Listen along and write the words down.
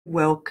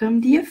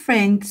Welcome, dear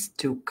friends,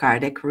 to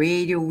Kardec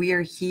Radio. We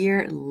are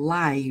here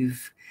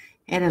live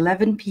at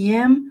 11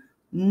 p.m.,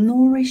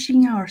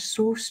 nourishing our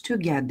souls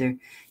together,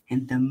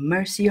 and the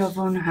mercy of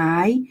on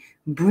high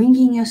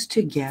bringing us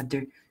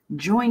together,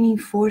 joining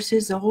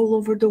forces all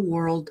over the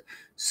world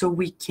so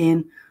we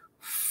can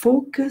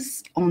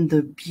focus on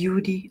the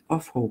beauty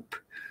of hope.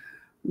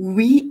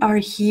 We are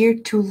here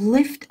to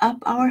lift up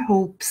our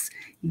hopes.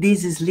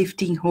 This is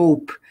Lifting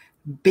Hope,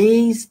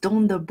 based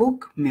on the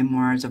book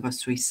Memoirs of a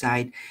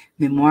Suicide.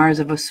 Memoirs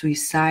of a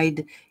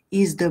Suicide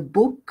is the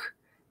book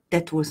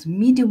that was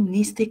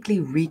mediumistically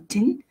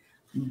written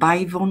by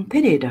Ivone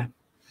Pereira,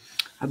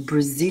 a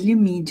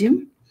Brazilian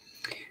medium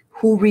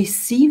who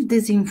received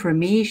this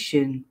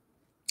information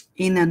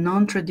in a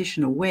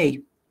non-traditional way.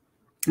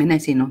 And I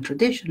say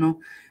non-traditional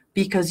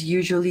because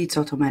usually it's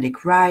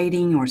automatic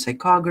writing or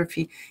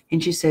psychography.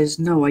 And she says,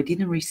 no, I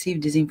didn't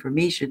receive this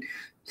information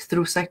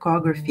through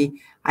psychography.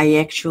 I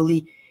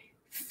actually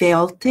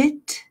felt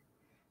it,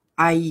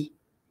 I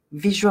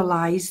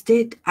visualized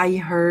it, I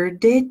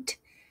heard it,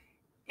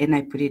 and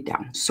I put it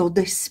down. So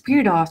the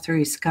spirit author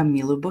is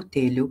Camilo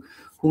Botelho,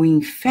 who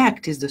in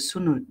fact is the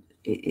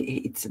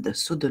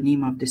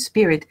pseudonym of the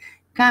spirit,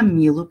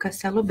 Camilo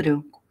Castelo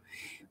Branco,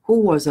 who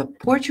was a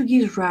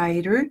Portuguese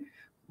writer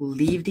who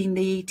lived in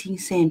the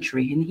 18th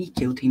century, and he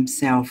killed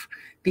himself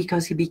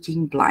because he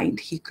became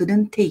blind. He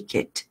couldn't take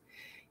it.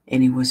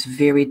 And it was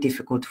very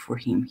difficult for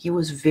him. He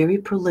was very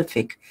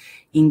prolific.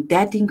 In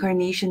that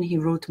incarnation, he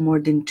wrote more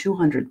than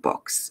 200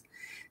 books.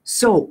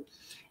 So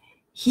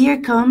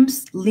here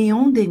comes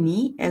Leon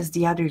Denis as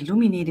the other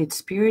illuminated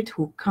spirit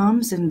who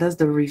comes and does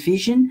the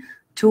revision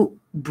to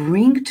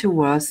bring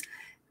to us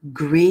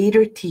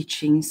greater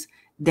teachings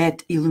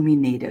that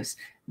illuminate us.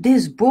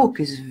 This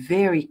book is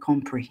very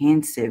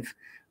comprehensive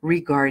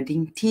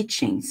regarding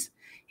teachings.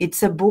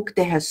 It's a book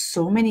that has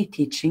so many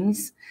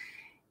teachings.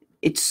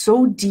 It's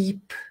so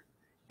deep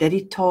that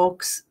it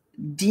talks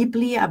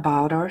deeply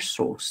about our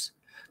souls.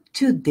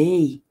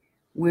 Today,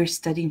 we're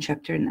studying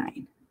chapter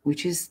 9,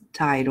 which is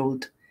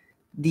titled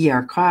The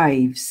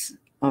Archives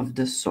of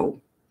the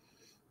Soul.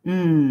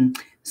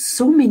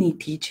 So many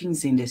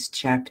teachings in this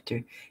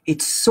chapter.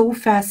 It's so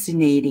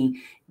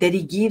fascinating that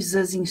it gives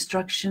us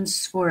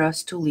instructions for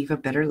us to live a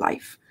better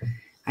life.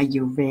 Are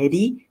you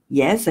ready?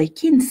 Yes, I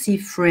can see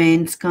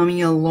friends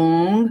coming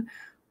along.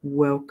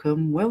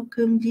 Welcome,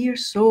 welcome, dear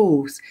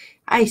souls.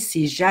 I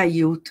see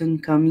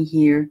Jailton coming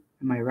here.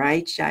 Am I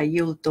right,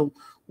 Jailton?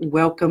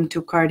 Welcome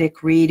to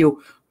Kardec Radio.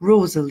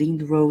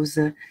 Rosalind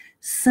Rosa,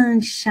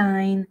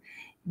 Sunshine,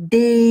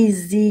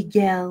 Daisy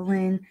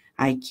Gallen.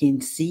 I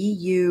can see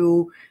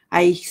you.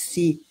 I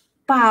see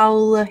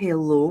Paula.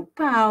 Hello,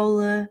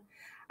 Paula.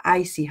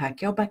 I see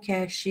Raquel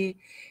Bakeshi.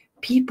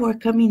 People are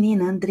coming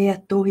in.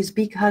 Andrea Torres,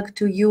 big hug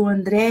to you,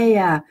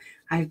 Andrea.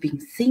 I've been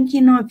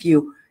thinking of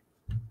you.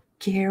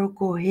 Carol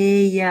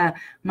Correia,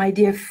 my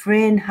dear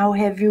friend, how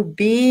have you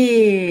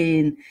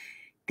been?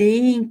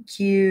 Thank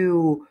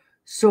you.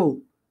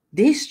 So,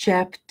 this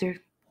chapter,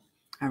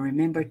 I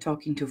remember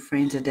talking to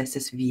friends at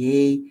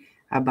SSVA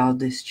about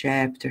this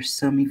chapter,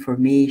 some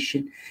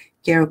information.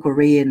 Carol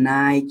Correia and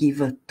I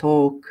give a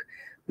talk,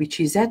 which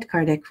is at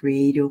Kardec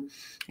Radio,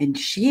 and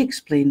she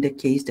explained the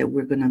case that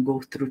we're going to go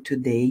through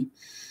today.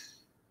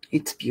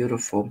 It's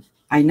beautiful.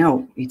 I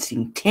know, it's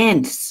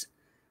intense,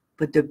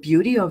 but the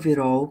beauty of it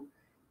all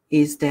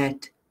is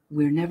that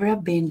we're never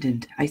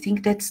abandoned. I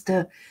think that's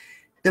the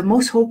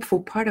most hopeful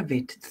part of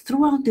it.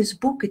 Throughout this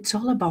book, it's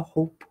all about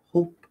hope,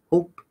 hope,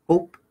 hope,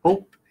 hope,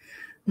 hope.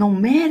 No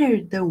matter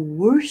the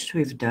worst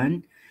we've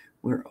done,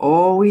 we're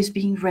always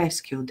being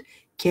rescued,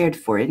 cared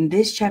for. And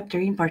this chapter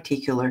in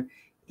particular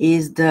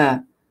is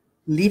the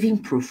living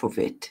proof of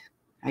it.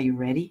 Are you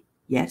ready?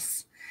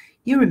 Yes?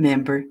 You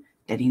remember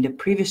that in the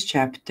previous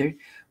chapter,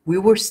 we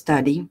were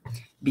studying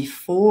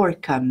before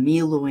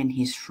Camilo and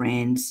his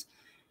friends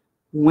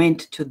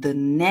went to the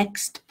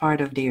next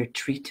part of their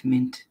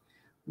treatment,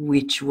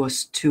 which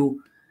was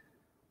to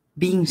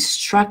be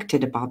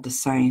instructed about the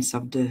science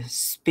of the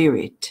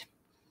spirit.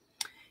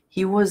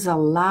 He was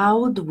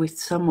allowed with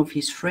some of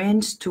his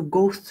friends to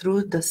go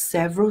through the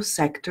several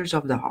sectors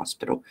of the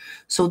hospital.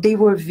 So they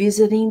were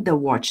visiting the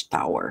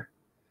watchtower,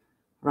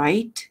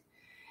 right?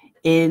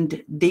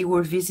 And they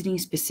were visiting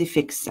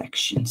specific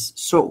sections.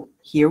 So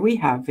here we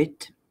have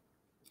it.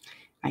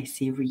 I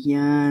see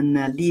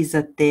Rihanna,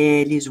 Lisa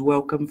Teles,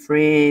 welcome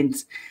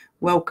friends,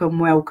 welcome,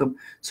 welcome.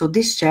 So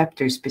this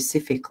chapter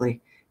specifically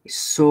is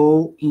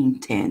so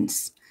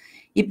intense.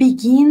 It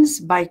begins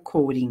by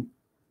quoting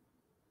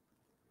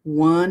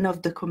one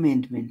of the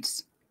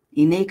commandments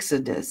in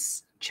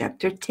Exodus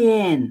chapter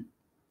 10,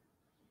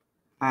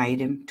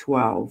 item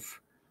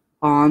 12.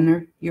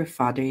 Honor your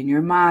father and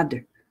your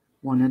mother,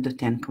 one of the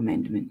 10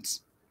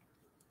 commandments.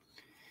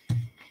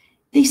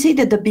 They say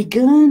that the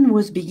sun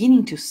was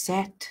beginning to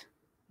set.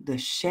 The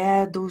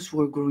shadows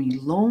were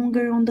growing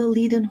longer on the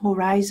leaden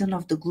horizon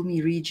of the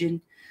gloomy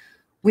region.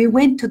 We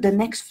went to the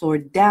next floor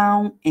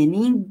down, and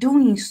in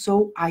doing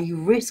so, I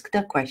risked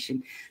a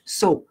question.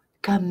 So,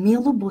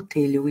 Camilo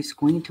Botelho is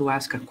going to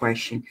ask a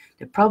question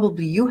that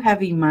probably you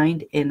have in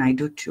mind, and I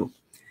do too.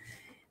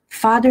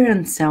 Father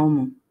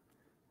Anselmo,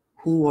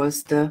 who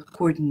was the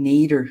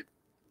coordinator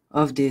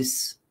of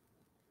this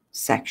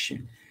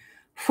section,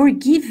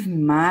 forgive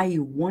my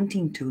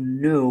wanting to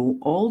know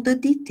all the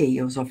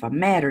details of a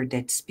matter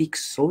that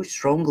speaks so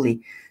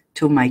strongly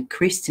to my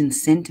Christian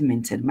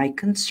sentiments and my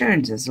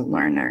concerns as a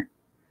learner.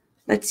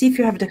 Let's see if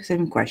you have the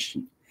same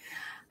question.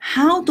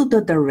 How do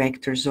the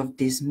directors of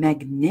this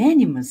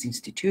magnanimous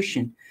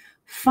institution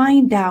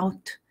find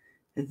out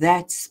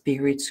that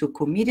spirits who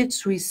committed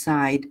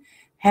suicide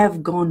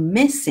have gone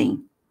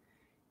missing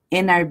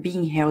and are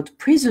being held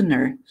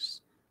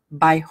prisoners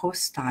by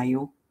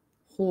hostile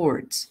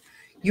hordes?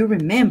 You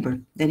remember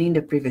that in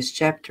the previous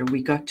chapter,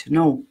 we got to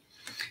know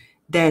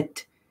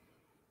that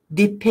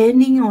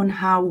depending on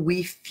how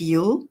we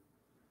feel,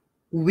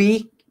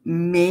 we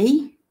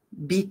may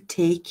be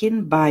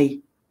taken by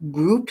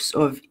groups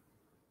of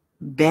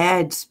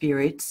bad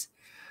spirits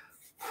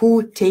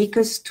who take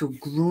us to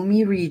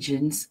gloomy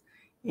regions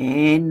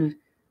and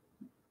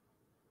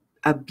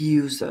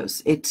abuse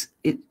us. It's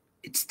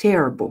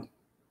terrible.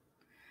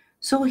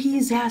 So he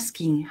is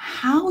asking,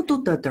 how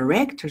do the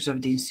directors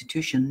of the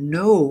institution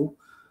know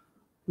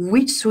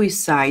which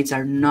suicides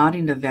are not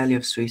in the valley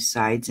of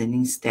suicides and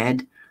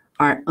instead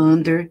are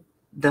under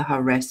the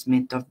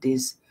harassment of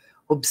these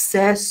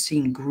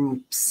obsessing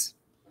groups?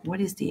 What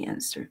is the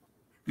answer?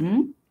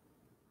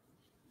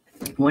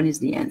 What is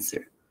the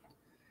answer?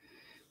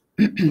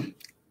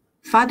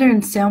 Father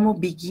Anselmo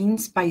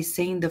begins by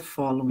saying the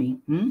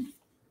following.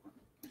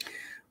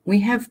 We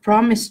have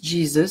promised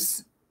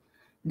Jesus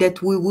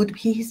that we would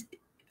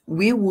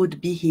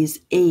be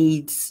his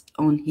aides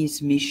on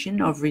his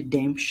mission of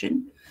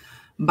redemption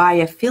by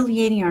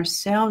affiliating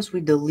ourselves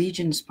with the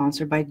legion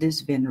sponsored by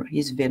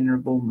his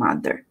venerable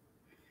mother.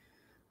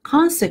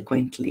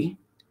 Consequently,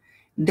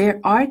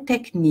 there are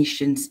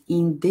technicians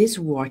in this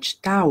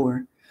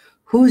watchtower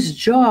whose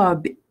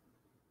job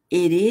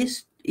it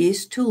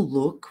is to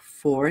look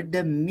for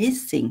the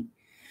missing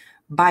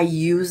by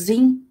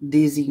using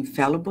these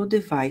infallible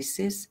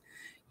devices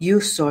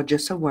you saw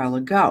just a while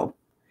ago.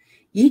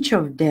 Each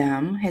of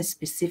them has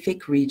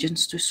specific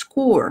regions to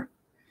score.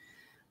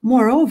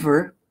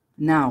 Moreover,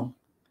 now,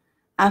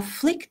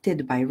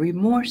 afflicted by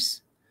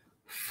remorse,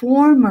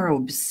 former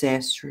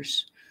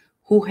obsessors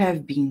who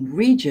have been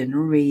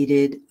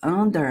regenerated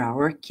under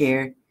our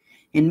care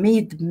and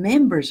made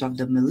members of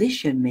the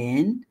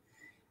militiamen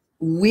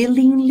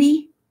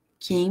willingly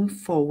came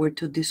forward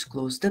to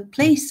disclose the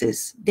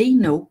places they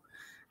know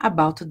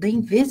about the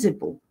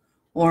invisible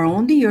or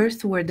on the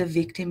earth where the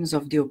victims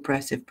of the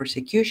oppressive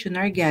persecution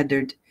are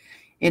gathered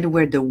and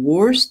where the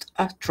worst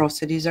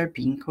atrocities are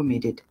being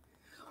committed.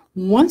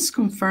 Once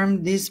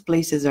confirmed, these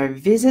places are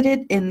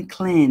visited and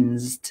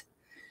cleansed.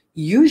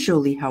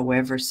 Usually,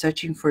 however,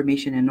 such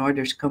information and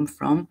orders come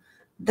from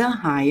the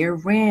higher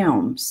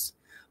realms,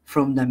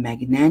 from the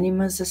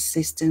magnanimous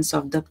assistance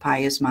of the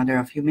pious Mother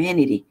of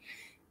Humanity,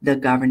 the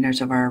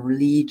governors of our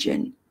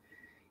religion.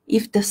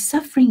 If the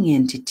suffering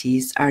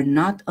entities are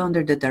not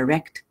under the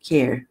direct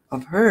care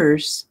of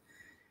hers,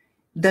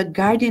 the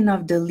guardian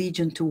of the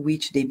legion to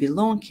which they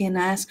belong can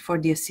ask for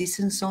the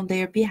assistance on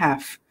their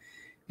behalf,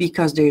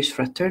 because there is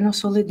fraternal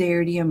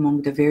solidarity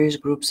among the various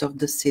groups of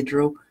the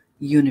sidereal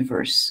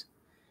universe.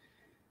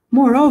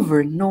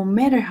 Moreover, no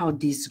matter how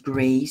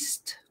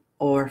disgraced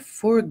or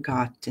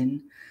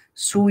forgotten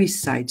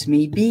suicides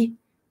may be,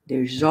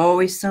 there's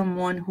always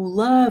someone who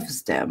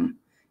loves them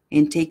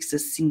and takes a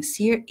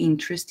sincere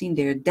interest in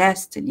their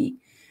destiny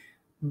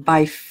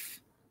by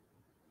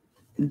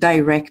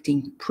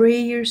directing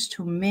prayers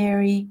to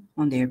Mary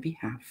on their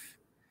behalf.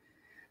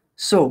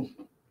 So,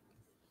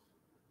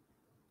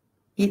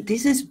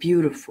 this is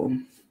beautiful.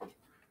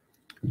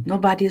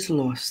 Nobody is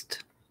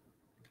lost.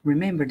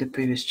 Remember the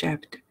previous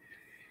chapter.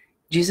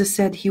 Jesus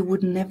said he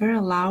would never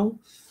allow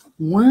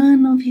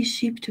one of his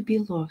sheep to be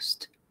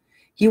lost.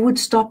 He would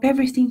stop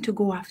everything to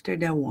go after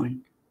that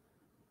one.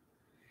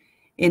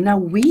 And now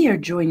we are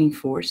joining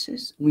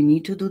forces. We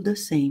need to do the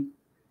same.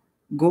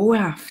 Go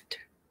after,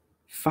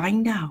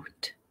 find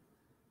out,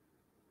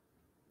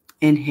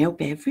 and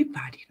help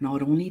everybody,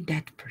 not only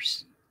that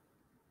person.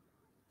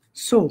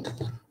 So,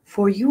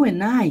 for you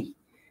and I,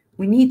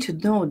 we need to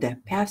know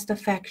that past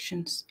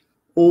affections,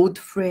 old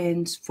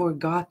friends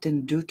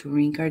forgotten due to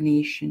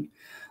reincarnation,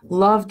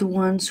 loved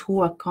ones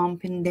who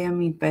accompanied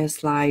them in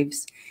past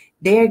lives,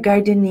 their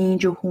guardian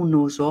angel who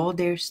knows all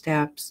their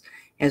steps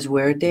as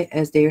well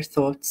as their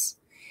thoughts,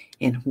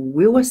 and who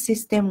will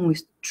assist them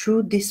with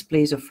true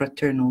displays of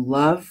fraternal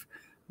love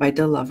by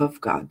the love of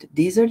God.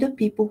 These are the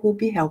people who will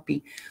be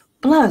helping.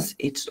 Plus,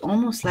 it's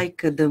almost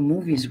like the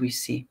movies we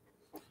see,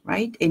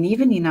 right? And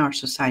even in our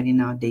society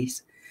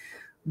nowadays,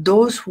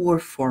 those who were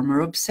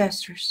former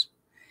obsessors,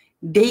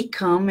 they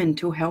come and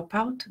to help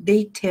out,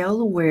 they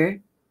tell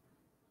where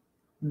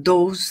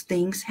those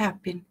things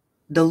happen,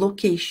 the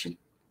location,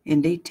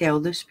 and they tell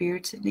the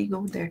spirits and they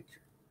go there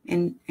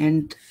and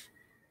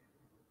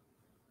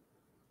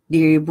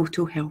they're able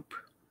to help.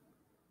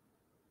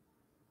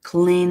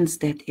 cleanse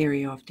that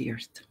area of the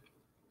earth.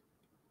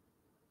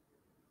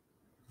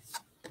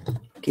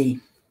 Okay.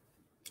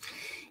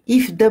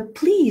 If the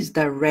plea is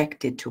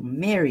directed to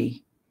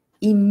Mary,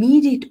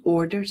 immediate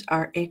orders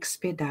are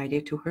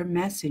expedited to her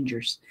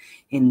messengers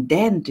and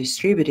then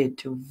distributed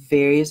to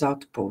various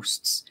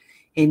outposts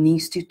and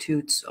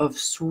institutes of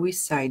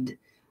suicide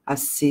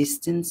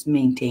assistance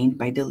maintained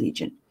by the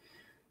Legion.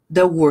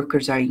 The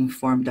workers are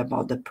informed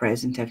about the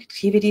present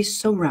activities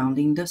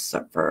surrounding the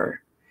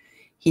sufferer.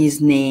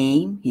 His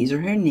name, his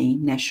or her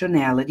name,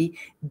 nationality,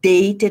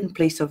 date and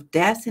place of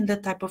death, and the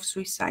type of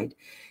suicide.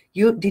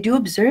 Did you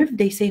observe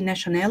they say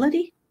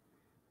nationality?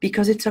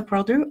 Because it's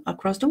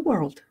across the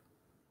world.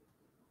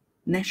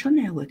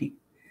 Nationality.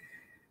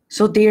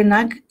 So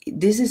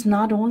this is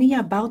not only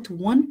about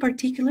one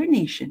particular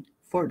nation,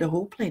 for the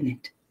whole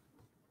planet.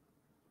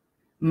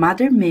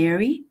 Mother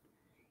Mary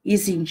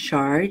is in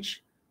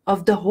charge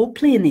of the whole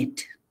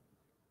planet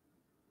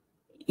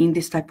in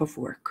this type of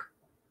work.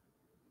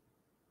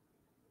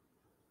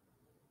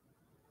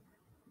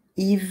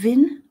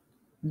 Even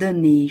the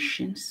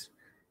nations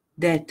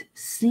that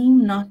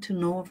seem not to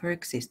know of her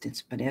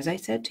existence. But as I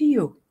said to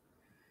you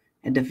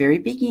at the very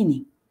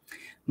beginning,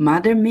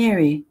 Mother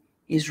Mary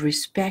is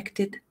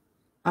respected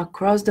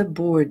across the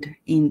board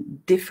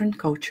in different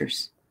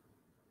cultures.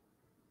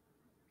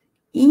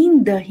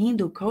 In the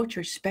Hindu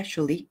culture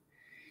especially,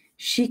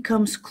 she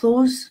comes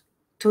close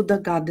to the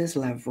goddess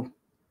level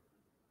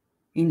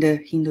in the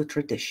Hindu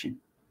tradition.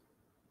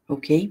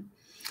 Okay?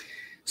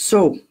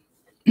 So,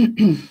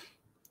 the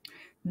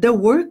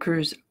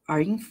workers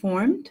are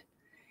informed,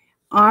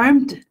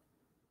 armed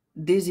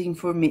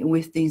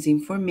with this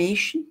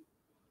information,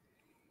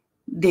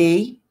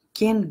 they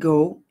can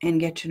go and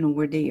get to know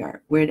where they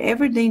are.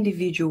 Wherever the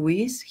individual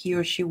is, he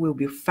or she will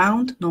be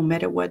found, no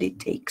matter what it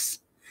takes.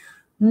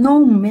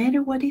 No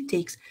matter what it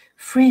takes.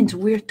 Friends,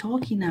 we're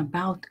talking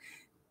about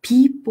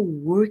people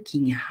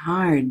working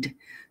hard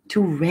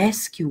to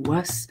rescue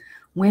us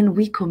when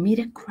we commit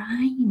a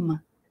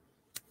crime.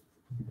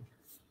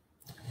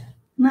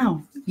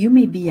 Now, you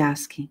may be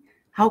asking,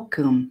 how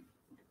come?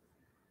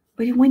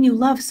 But when you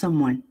love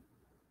someone,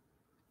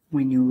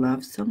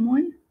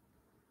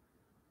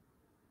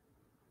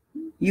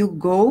 you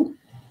go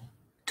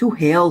to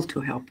hell to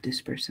help this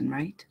person,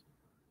 right?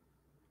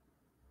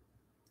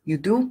 You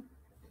do?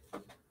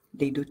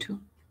 They do too.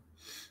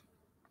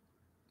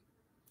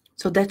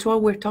 So that's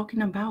what we're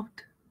talking about.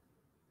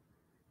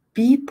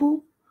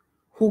 People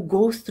who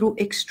go through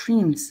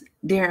extremes.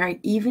 There are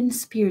even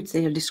spirits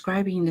they are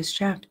describing in this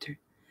chapter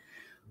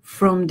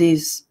from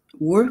these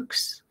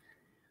works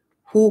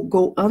who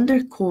go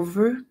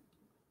undercover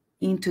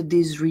into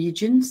these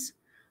regions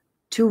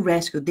to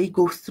rescue. They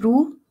go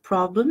through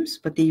problems,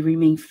 but they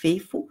remain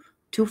faithful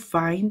to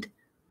find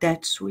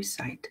that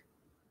suicide.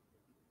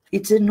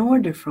 It's an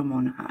order from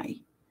on high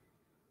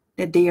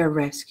that they are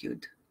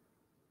rescued.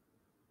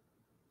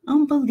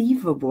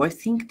 Unbelievable. I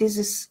think this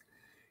is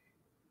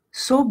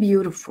so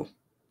beautiful.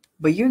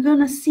 But you're going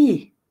to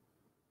see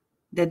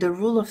that the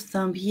rule of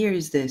thumb here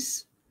is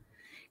this.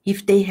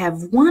 If they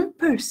have one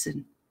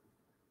person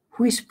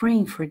who is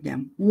praying for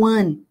them,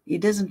 one,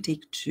 it doesn't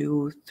take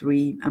 2,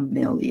 3, a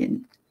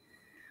million.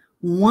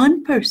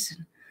 One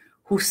person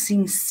who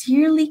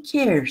sincerely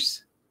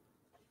cares,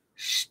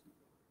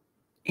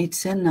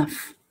 it's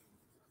enough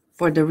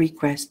for the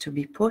request to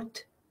be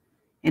put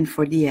and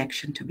for the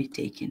action to be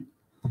taken.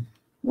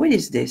 What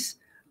is this?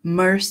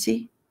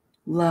 Mercy,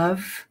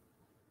 love,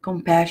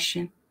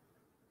 compassion.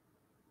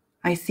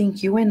 I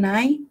think you and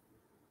I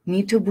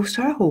need to boost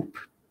our hope.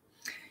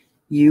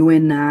 You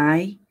and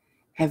I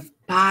have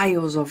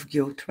piles of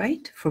guilt,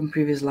 right? From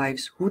previous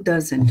lives. Who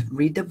doesn't?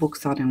 Read the book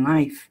Thought and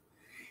Life.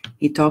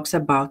 It talks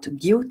about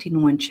guilt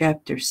in one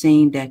chapter,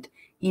 saying that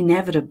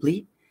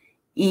inevitably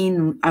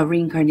in a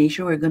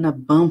reincarnation we're going to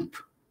bump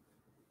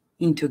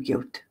into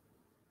guilt.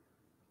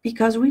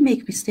 Because we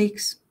make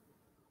mistakes.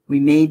 We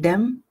made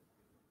them.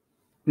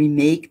 We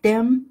make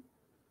them.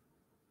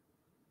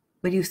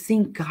 But you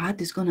think God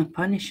is going to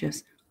punish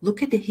us?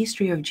 Look at the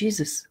history of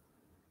Jesus.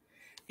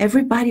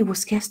 Everybody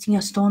was casting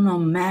a stone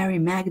on Mary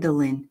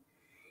Magdalene.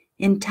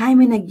 And time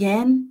and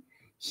again,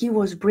 he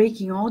was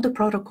breaking all the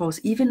protocols,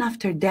 even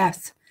after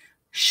death,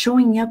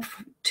 showing up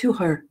to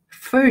her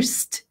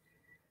first,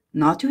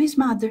 not to his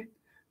mother,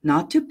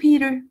 not to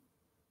Peter,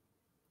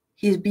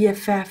 his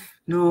BFF,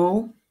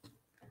 no,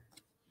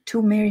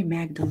 to Mary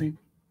Magdalene.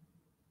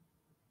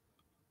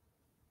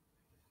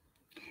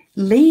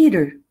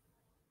 Later,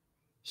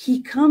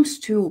 he comes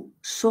to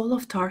Saul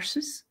of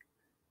Tarsus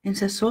and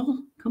says, Saul,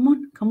 come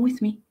on, come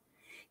with me.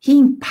 He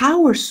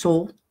empowers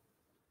Saul,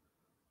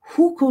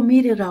 who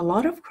committed a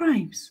lot of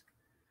crimes,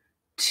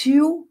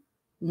 to,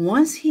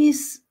 once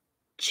he's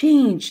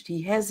changed,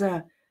 he has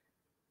a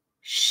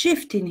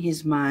shift in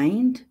his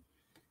mind,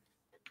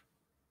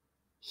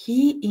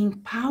 he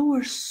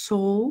empowers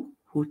Saul,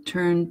 who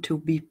turned to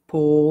be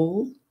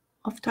Paul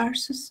of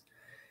Tarsus,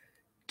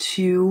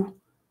 to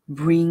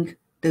bring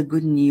the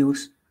good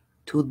news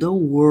to the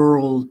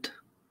world.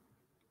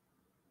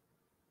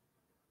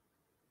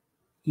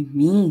 It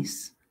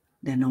means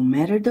that no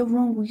matter the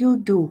wrong you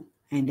do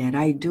and that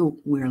I do,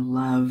 we're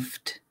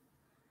loved.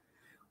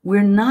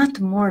 We're not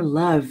more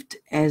loved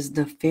as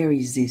the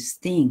Pharisees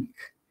think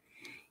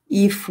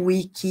if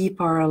we keep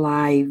our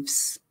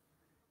lives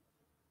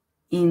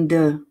in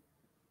the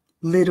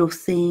little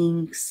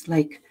things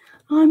like,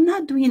 oh, I'm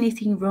not doing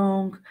anything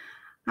wrong.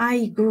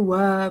 I grew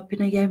up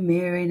and I get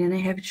married and I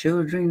have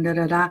children,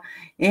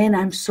 and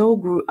I'm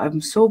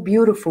so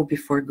beautiful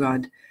before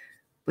God.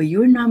 But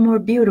you're not more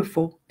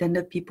beautiful than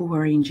the people who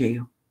are in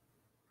jail.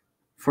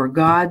 For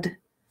God,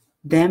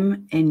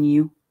 them and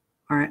you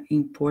are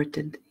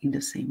important in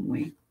the same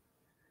way.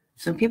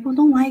 Some people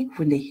don't like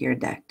when they hear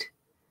that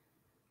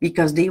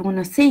because they want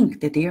to think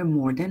that they are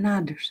more than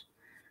others.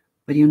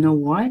 But you know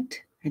what?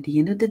 At the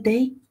end of the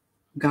day,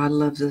 God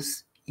loves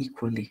us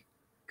equally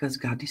because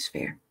God is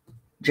fair,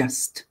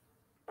 just.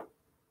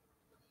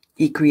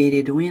 He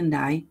created you and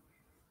I,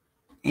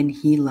 and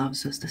He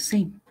loves us the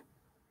same.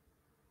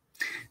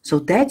 So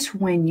that's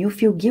when you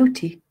feel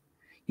guilty.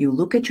 You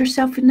look at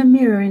yourself in the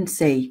mirror and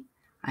say,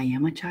 I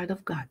am a child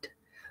of God.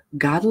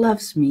 God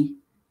loves me,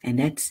 and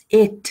that's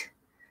it.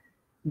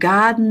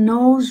 God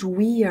knows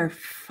we are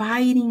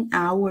fighting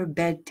our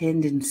bad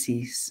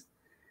tendencies.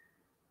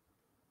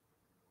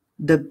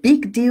 The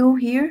big deal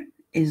here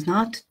is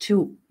not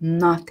to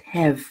not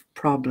have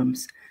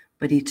problems,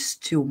 but it's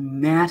to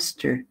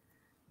master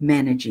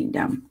managing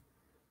them.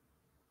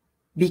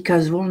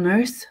 Because on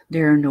earth,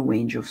 there are no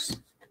angels.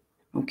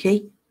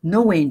 Okay?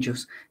 No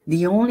angels.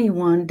 The only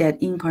one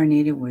that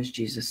incarnated was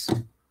Jesus.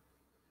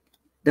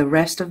 The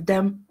rest of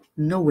them,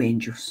 no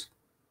angels.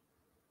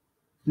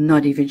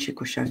 Not even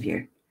Chico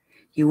Xavier.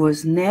 He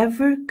was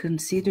never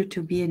considered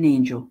to be an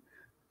angel,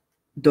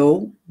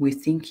 though we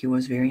think he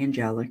was very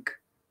angelic.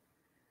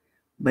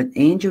 But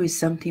angel is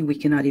something we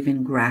cannot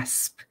even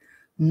grasp.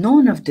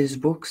 None of these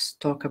books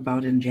talk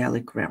about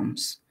angelic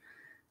realms.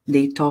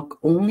 They talk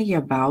only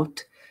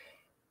about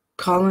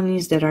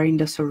colonies that are in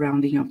the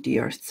surrounding of the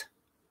earth.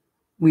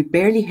 We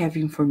barely have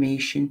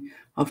information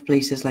of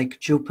places like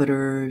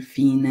Jupiter,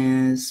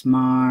 Venus,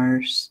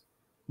 Mars.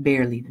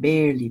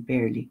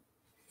 Barely.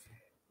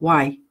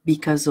 Why?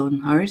 Because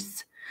on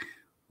earth,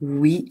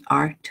 we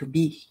are to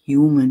be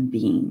human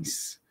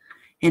beings.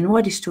 And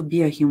what is to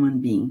be a human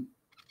being?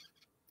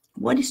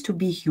 What is to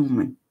be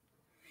human?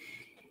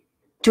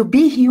 To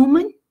be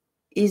human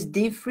is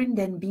different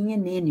than being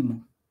an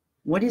animal.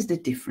 What is the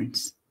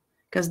difference?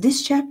 Because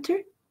this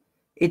chapter,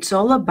 it's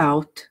all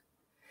about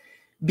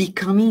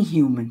becoming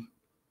human.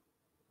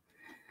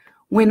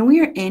 When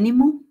we are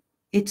animal,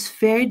 it's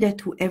fair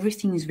that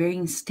everything is very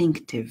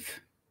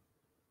instinctive.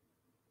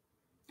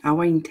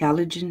 Our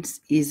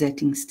intelligence is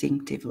at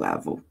instinctive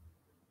level.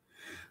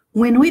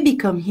 When we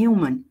become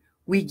human,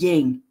 we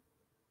gain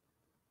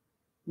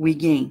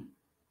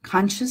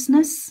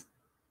consciousness,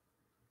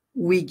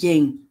 we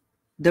gain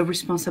the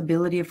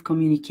responsibility of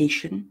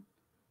communication,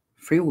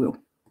 free will.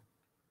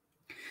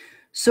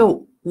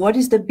 So, what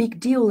is the big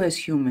deal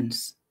as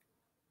humans?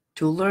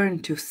 To learn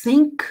to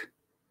think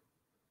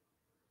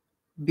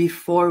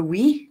before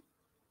we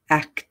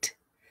act.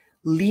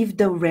 Leave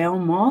the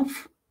realm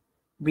of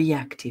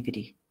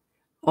reactivity,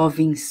 of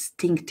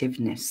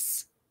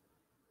instinctiveness.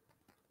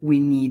 We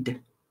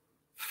need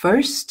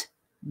first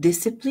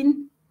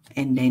discipline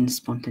and then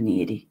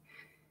spontaneity.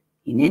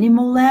 In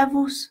animal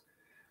levels,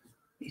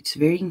 it's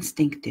very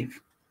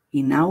instinctive.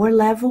 In our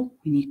level,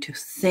 we need to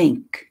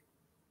think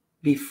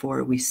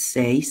before we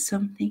say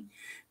something,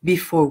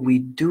 before we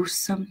do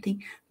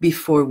something,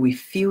 before we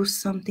feel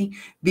something,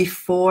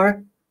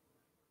 before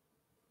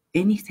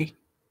anything.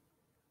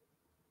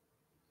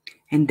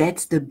 And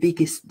that's the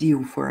biggest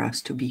deal for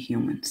us to be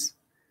humans.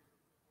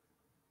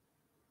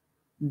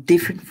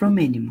 Different from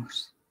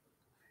animals.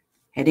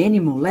 At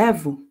animal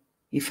level,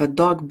 if a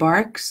dog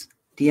barks,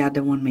 the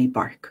other one may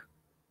bark.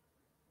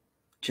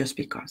 Just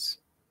because.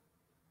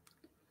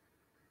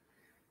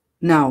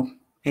 Now,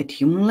 at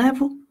human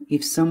level,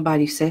 if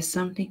somebody says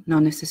something,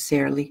 not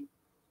necessarily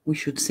we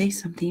should say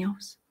something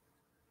else.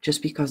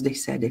 Just because they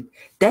said it.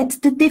 That's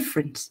the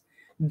difference.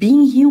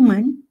 Being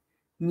human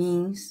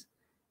means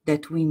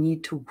that we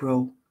need to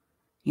grow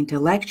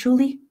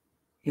intellectually,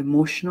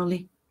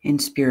 emotionally, and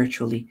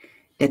spiritually.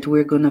 That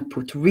we're going to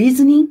put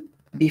reasoning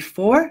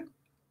before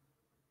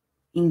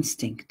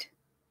instinct.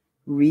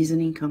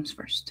 Reasoning comes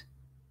first.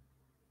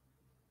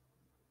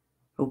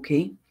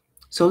 Okay?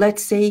 So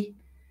let's say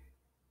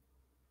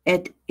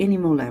at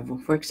animal level,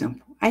 for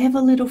example, I have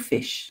a little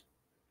fish.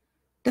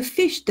 The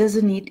fish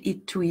doesn't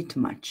need to eat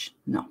much,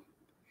 no.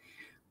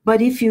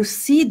 But if you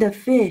see the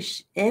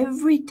fish,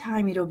 every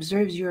time it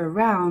observes you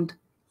around,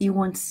 it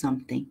wants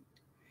something.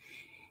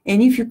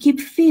 And if you keep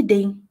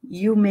feeding,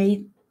 you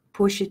may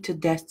push it to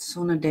death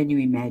sooner than you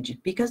imagine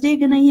because they're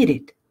going to eat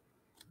it.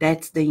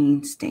 That's the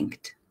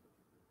instinct.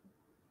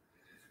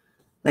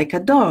 Like a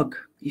dog,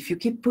 if you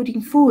keep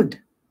putting food,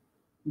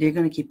 they're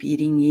going to keep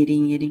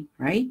eating,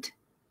 right?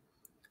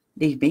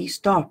 They may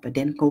stop, but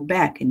then go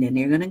back, and then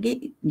they're going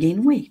to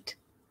gain weight.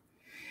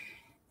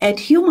 At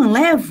human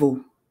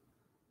level,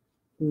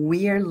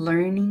 we are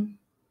learning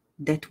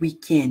that we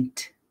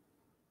can't.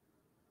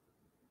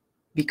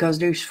 Because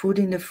there's food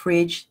in the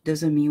fridge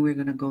doesn't mean we're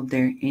going to go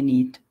there and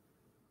eat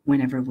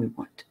whenever we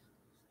want.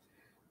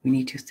 We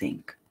need to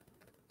think,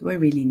 do I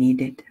really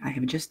need it? I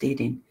have just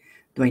eaten.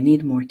 Do I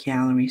need more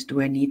calories?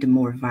 Do I need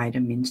more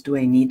vitamins? Do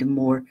I need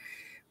more?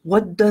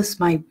 What does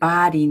my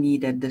body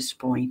need at this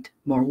point?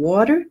 More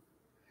water?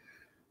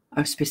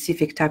 A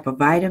specific type of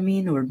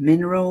vitamin or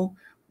mineral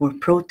or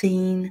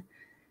protein?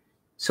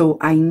 So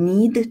I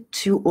need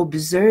to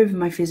observe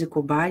my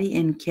physical body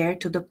and care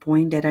to the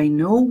point that I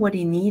know what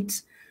it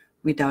needs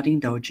without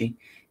indulging.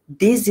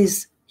 This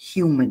is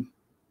human.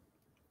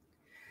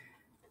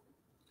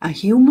 A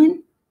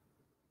human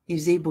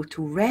is able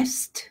to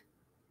rest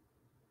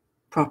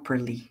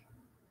properly.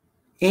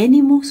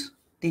 Animals,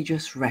 they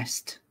just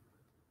rest.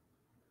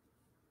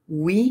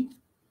 We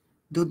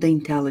do the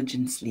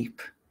intelligent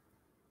sleep.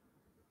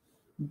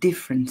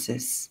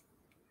 Differences.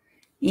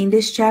 In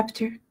this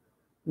chapter,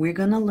 we're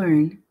going to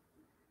learn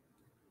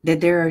that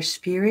there are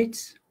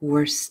spirits who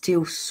are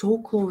still so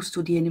close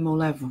to the animal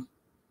level,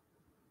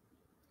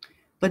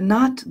 but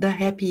not the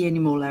happy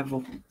animal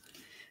level.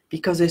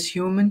 Because as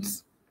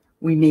humans,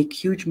 we make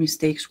huge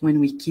mistakes when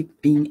we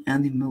keep being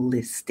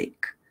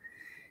animalistic,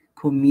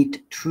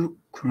 commit true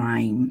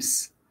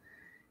crimes,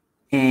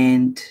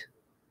 and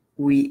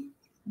we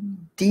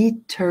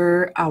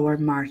deter our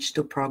march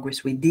to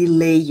progress. We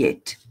delay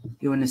it.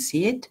 You want to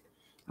see it?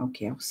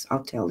 Okay,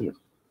 I'll tell you.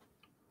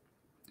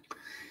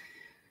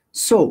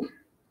 So,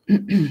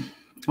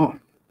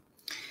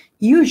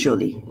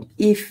 usually,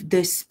 if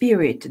the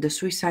spirit, the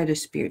suicidal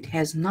spirit,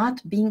 has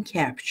not been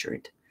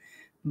captured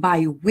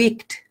by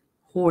wicked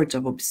hordes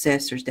of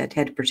obsessors that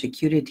had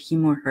persecuted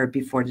him or her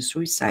before the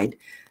suicide,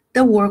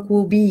 the work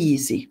will be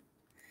easy.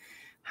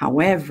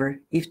 However,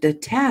 if the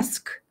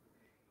task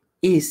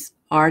is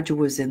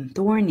arduous and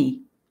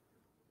thorny,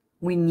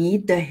 we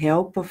need the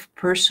help of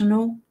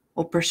personnel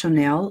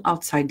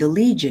outside the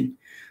Legion.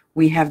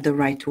 We have the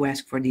right to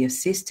ask for the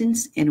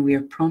assistance, and we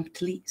are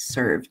promptly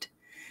served.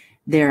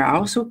 There are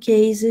also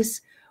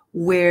cases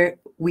where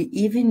we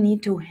even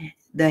need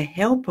the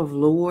help of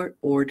lower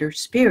order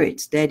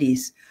spirits, that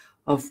is,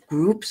 of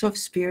groups of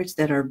spirits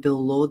that are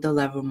below the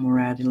level of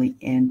morality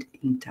and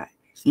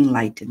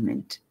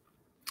enlightenment.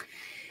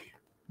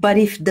 But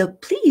if the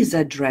plea is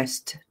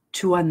addressed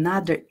to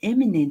another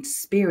eminent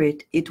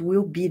spirit, it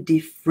will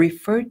be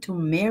referred to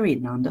Mary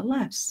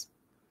nonetheless.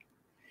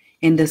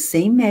 And the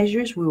same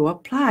measures will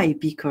apply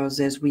because,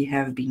 as we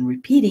have been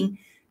repeating,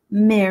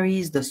 Mary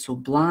is the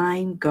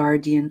sublime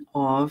guardian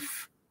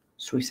of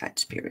suicide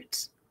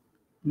spirits.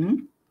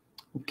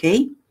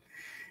 Okay?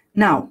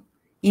 Now,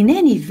 in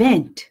any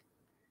event,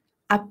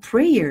 a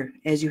prayer,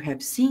 as you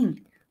have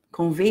seen,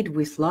 conveyed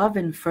with love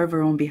and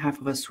fervor on behalf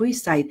of a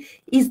suicide,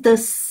 is the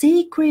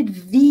sacred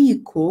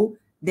vehicle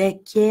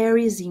that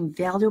carries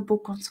invaluable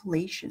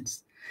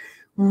consolations.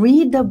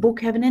 Read the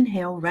book Heaven and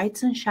Hell, right,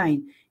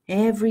 Sunshine?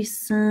 Every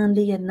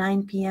Sunday at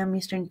 9 p.m.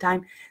 Eastern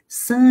Time,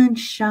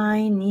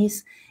 Sunshine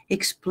is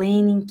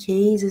explaining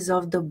cases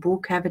of the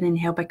book Heaven and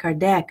Hell by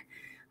Kardec,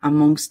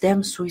 amongst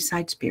them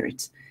suicide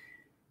spirits.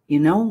 You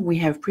know, we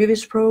have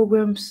previous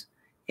programs,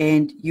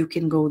 and you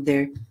can go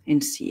there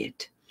and see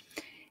it.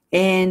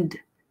 And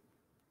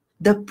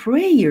the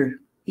prayer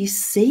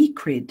is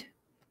sacred.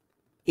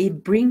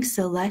 It brings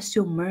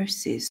celestial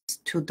mercies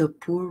to the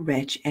poor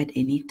wretch at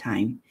any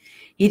time.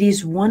 It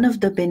is one of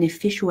the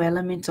beneficial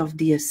elements of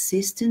the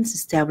assistance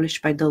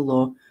established by the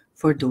law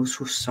for those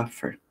who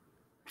suffer.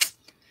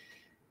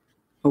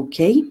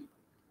 Okay?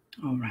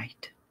 All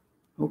right.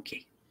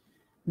 Okay.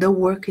 The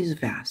work is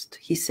vast.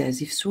 He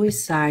says if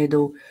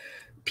suicidal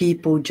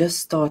people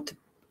just thought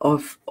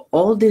of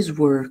all these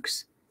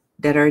works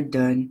that are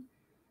done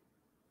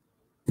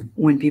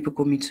when people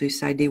commit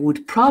suicide, they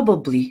would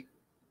probably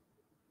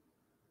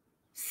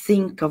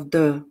think of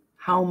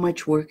how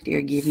much work they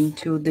are giving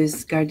to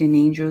these guardian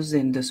angels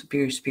and the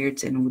superior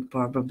spirits and would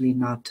probably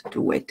not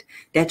do it.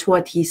 That's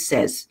what he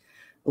says,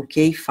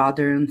 okay,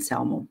 Father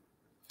Anselmo.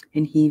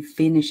 And he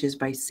finishes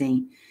by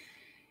saying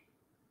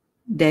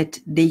that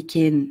they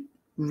can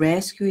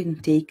rescue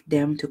and take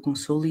them to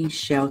consoling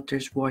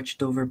shelters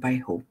watched over by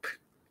Hope,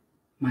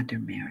 Mother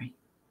Mary.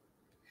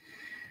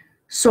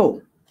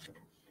 So,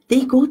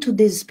 they go to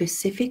this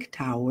specific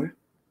tower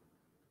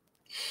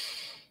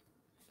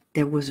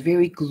that was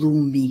very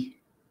gloomy.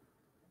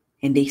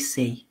 And they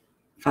say,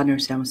 Father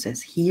Anselmo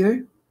says,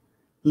 here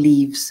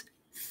lives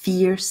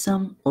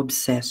fearsome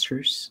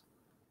obsessors,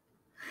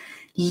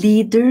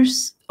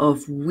 leaders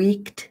of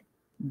wicked,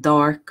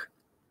 dark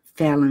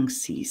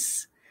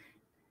phalanxes,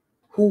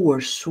 who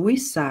were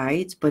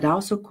suicides, but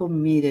also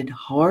committed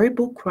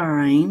horrible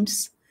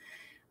crimes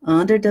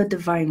under the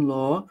divine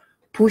law,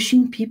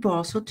 pushing people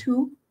also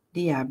to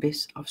the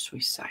abyss of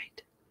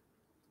suicide.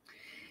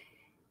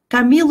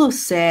 Camilo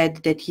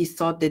said that he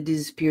thought that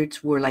these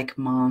spirits were like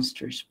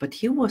monsters, but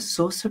he was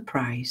so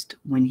surprised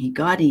when he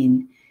got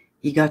in,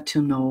 he got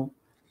to know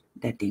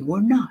that they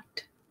were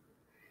not.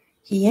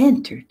 He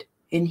entered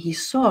and he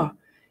saw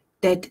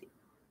that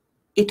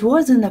it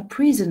wasn't a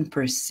prison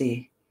per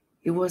se.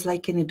 It was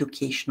like an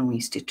educational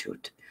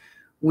institute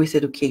with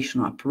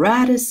educational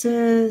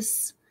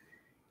apparatuses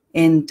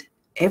and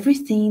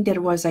everything that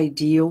was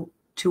ideal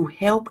to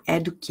help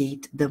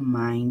educate the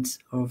minds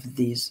of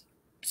these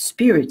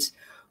spirits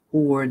who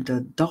were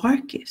the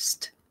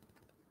darkest.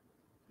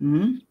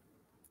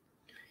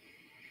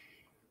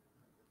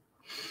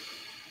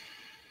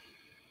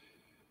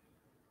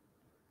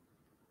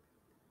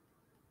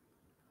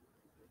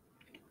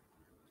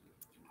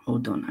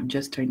 Hold on, I'm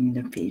just turning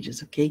the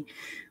pages, okay?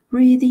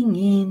 Breathing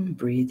in,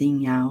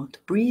 breathing out,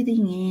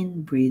 breathing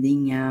in,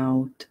 breathing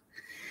out.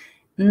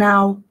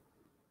 Now,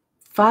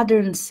 Father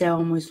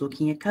Anselmo is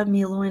looking at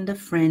Camilo and the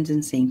friends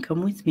and saying,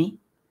 come with me.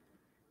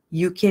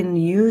 You can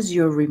use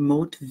your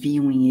remote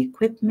viewing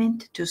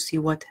equipment to see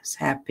what is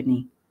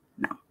happening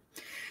now.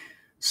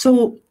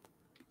 So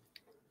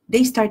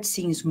they start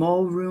seeing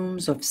small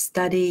rooms of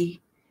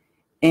study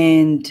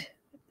and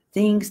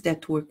things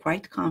that were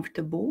quite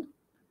comfortable,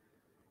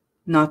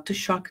 not to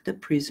shock the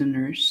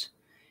prisoners,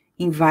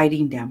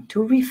 inviting them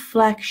to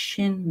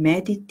reflection,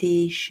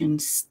 meditation,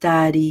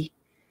 study,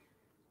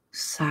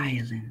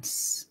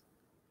 silence.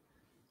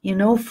 You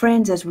know,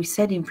 friends, as we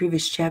said in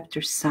previous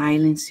chapters,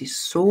 silence is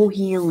so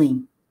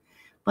healing,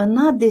 but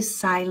not this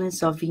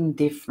silence of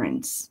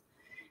indifference.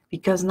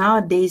 Because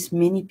nowadays,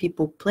 many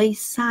people play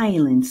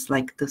silence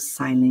like the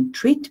silent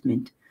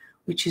treatment,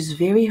 which is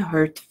very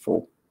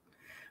hurtful.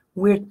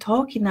 We're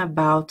talking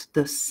about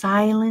the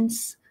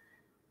silence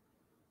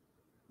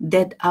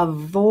that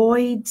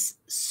avoids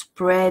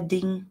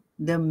spreading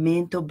the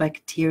mental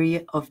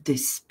bacteria of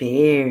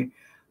despair,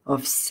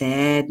 of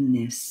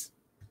sadness.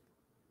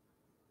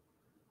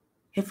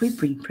 Have we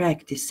been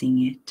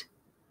practicing it?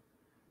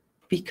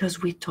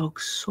 Because we talk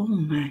so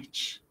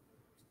much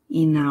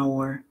in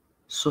our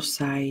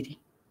society,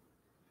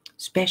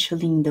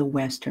 especially in the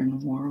Western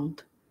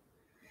world.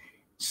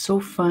 So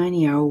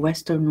funny, our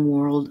Western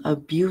world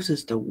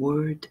abuses the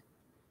word.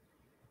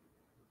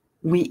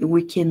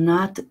 We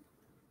cannot,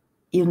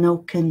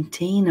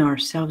 contain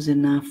ourselves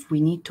enough.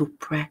 We need to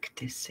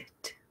practice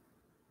it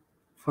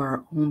for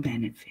our own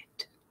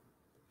benefit.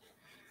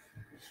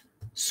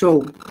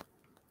 So,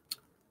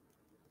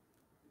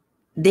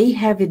 they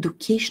have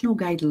educational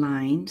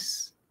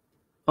guidelines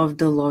of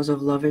the laws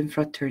of love and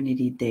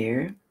fraternity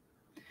there.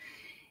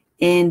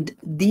 And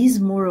these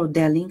moral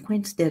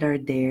delinquents that are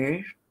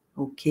there,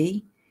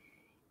 okay,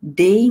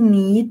 they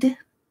need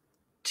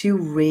to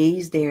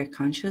raise their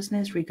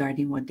consciousness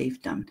regarding what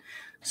they've done.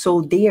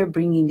 So they are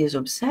bringing these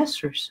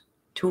obsessors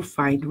to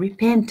find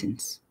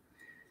repentance.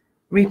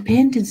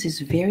 Repentance is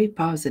very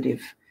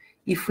positive.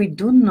 If we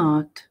do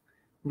not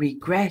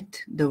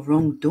regret the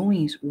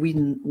wrongdoings,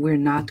 we're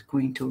not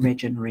going to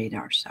regenerate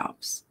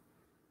ourselves.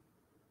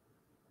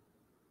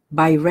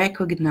 By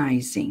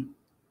recognizing,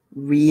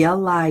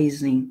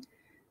 realizing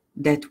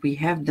that we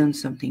have done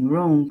something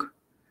wrong,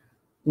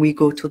 we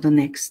go to the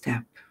next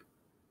step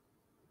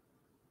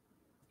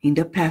in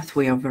the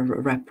pathway of a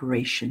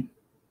reparation,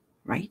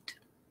 right?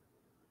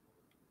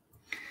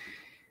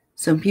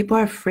 Some people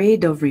are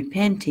afraid of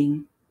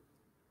repenting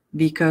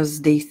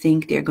because they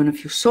think they're going to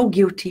feel so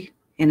guilty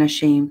and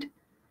ashamed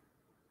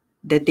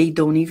that they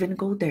don't even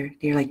go there.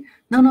 They're like,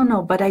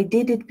 no, but I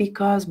did it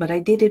because,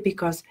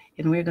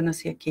 and we're going to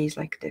see a case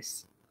like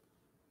this.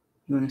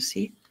 You want to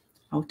see?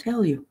 I'll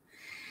tell you.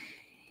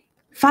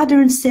 Father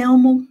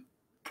Anselmo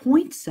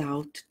points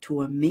out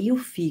to a male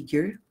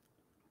figure,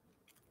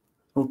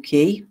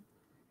 okay,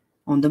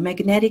 on the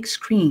magnetic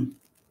screen.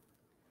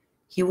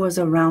 He was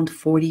around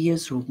 40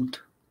 years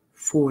old.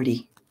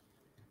 40.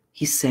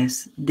 He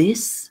says,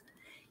 this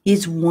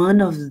is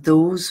one of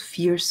those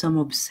fearsome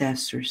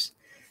obsessors,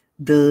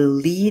 the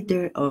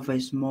leader of a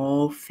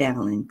small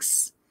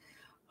phalanx,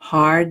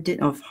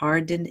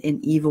 hardened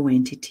and evil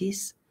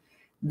entities,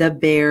 the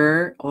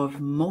bearer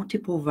of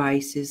multiple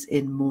vices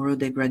and moral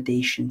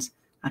degradations,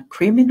 a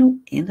criminal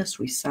and a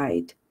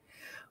suicide,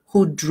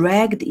 who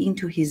dragged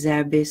into his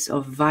abyss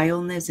of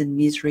vileness and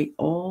misery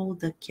all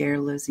the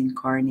careless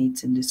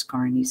incarnates and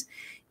discarnates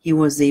he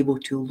was able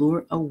to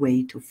lure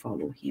away to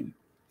follow him.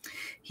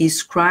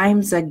 His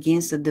crimes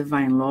against the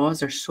divine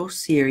laws are so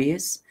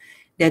serious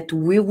that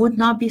we would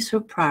not be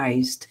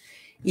surprised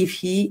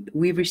if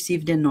we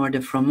received an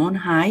order from on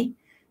high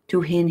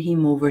to hand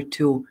him over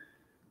to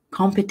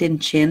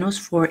competent channels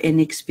for an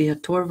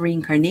expiatory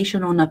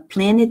reincarnation on a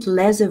planet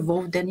less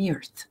evolved than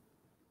Earth.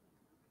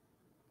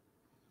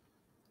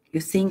 You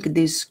think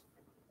these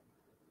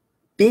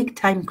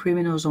big-time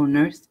criminals on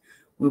Earth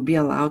will be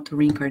allowed to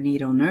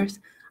reincarnate on Earth?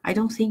 I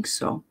don't think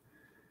so.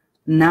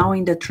 Now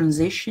in the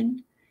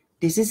transition,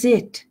 this is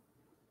it.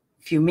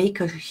 If you make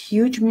a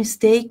huge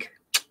mistake,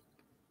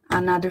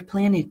 another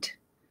planet.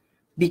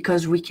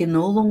 Because we can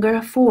no longer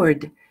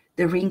afford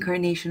the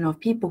reincarnation of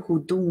people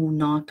who do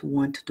not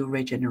want to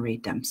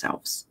regenerate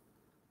themselves.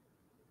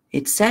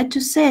 It's sad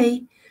to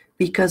say,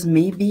 because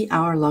maybe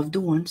our loved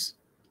ones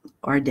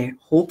are there.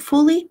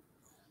 Hopefully,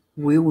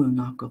 we will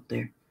not go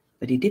there.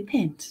 But it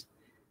depends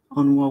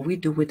on what we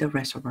do with the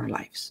rest of our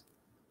lives.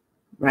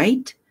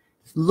 Right?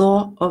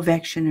 Law of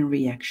action and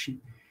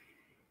reaction.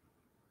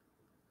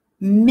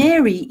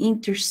 Mary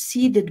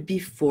interceded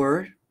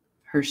before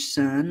her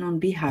son on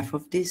behalf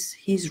of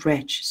his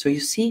wretch. So you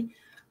see,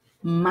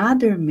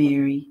 Mother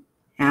Mary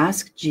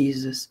asked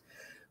Jesus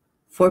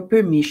for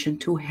permission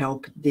to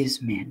help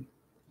this man.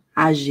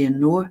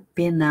 Agenor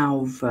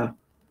Penalva,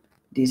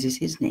 this is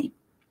his name,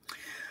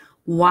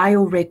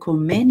 while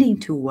recommending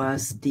to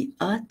us the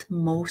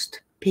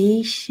utmost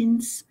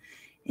patience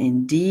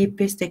and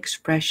deepest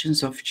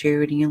expressions of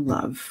charity and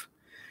love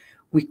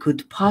we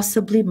could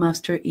possibly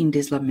muster in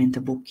this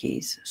lamentable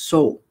case.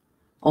 So,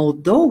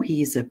 although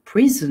he is a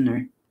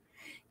prisoner,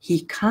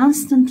 he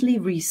constantly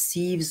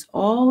receives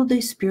all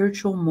the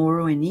spiritual,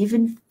 moral, and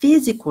even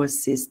physical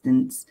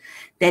assistance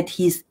that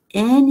his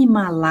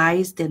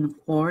animalized and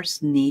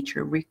coarse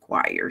nature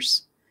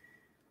requires.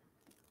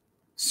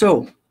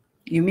 So,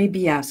 you may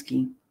be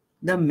asking,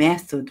 the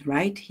method,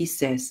 right? He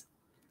says,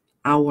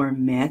 our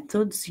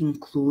methods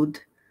include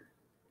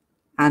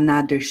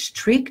another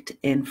strict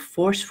and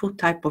forceful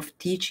type of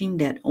teaching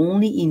that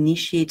only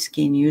initiates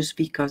can use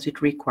because it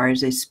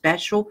requires a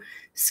special,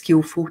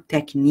 skillful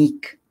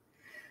technique.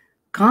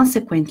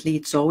 Consequently,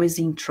 it's always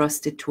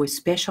entrusted to a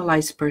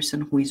specialized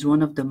person who is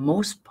one of the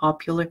most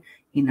popular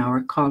in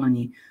our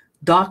colony,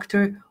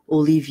 Dr.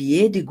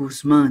 Olivier de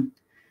Guzman,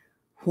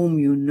 whom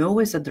you know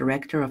as a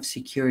director of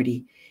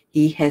security.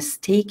 He has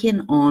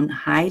taken on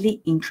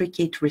highly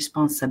intricate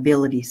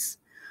responsibilities.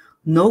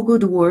 No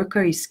good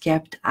worker is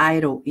kept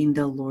idle in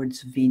the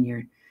Lord's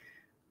vineyard,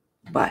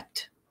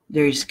 but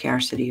there is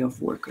scarcity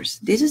of workers.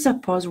 This is a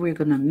pause we're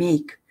going to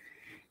make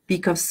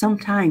because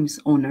sometimes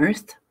on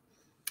earth,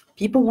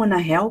 people want to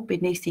help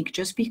and they think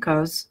just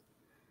because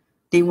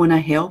they want to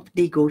help,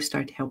 they go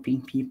start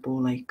helping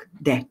people like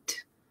that.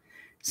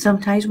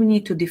 Sometimes we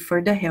need to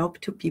defer the help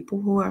to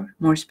people who are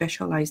more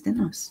specialized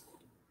than us.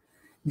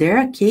 There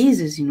are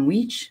cases in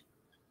which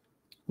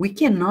we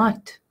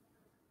cannot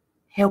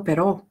help at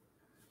all.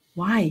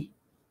 Why?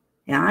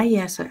 I,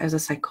 as a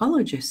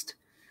psychologist,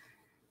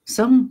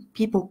 some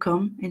people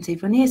come and say,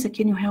 Vanessa,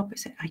 can you help? I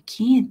say, I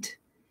can't,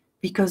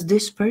 because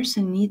this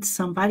person needs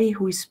somebody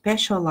who is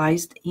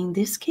specialized in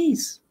this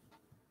case.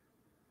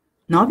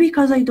 Not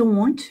because I don't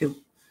want to,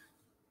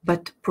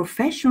 but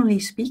professionally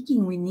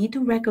speaking, we need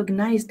to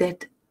recognize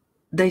that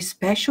the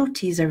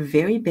specialties are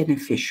very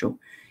beneficial.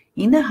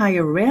 In the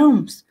higher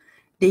realms,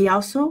 they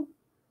also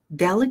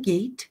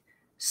delegate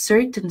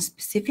certain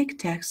specific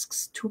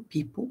tasks to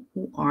people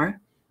who are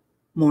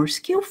more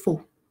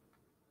skillful.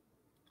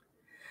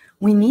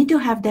 We need to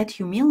have that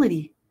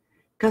humility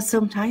because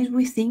sometimes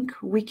we think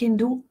we can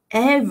do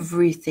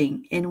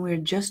everything and we're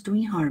just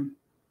doing harm.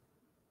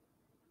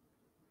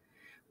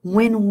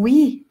 When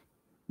we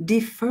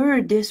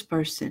refer this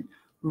person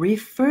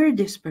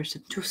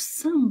to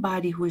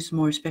somebody who is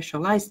more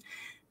specialized,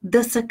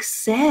 the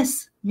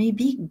success may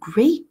be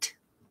great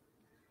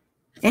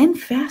and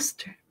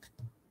faster.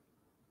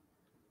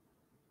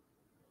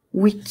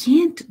 We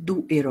can't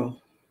do it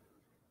all.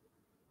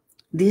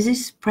 This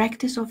is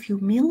practice of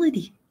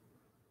humility.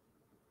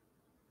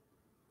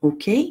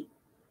 Okay?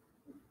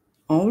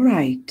 All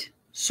right.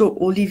 So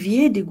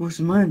Olivier de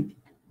Guzman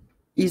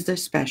is the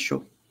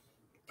special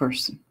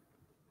person.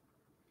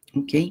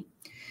 Okay?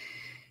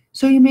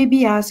 So you may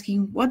be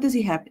asking, what does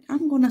it happen?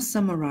 I'm going to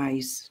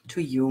summarize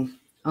to you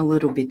a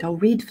little bit. I'll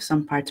read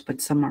some parts,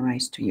 but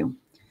summarize to you.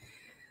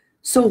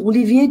 So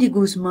Olivier de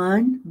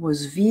Guzman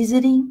was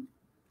visiting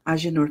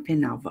Agenor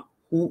Penalva,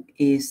 who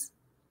is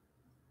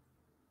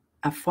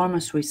a former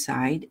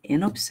suicide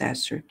and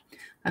obsessor,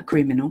 a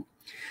criminal,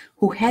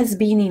 who has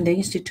been in the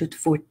institute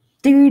for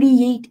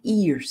 38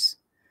 years,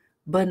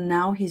 but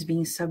now he's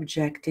being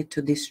subjected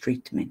to this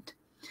treatment.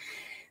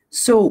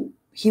 So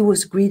he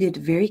was greeted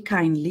very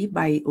kindly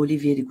by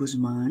Olivier de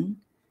Guzman,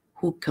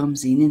 who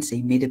comes in and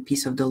say, may the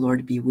peace of the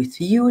Lord be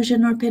with you,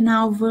 Agenor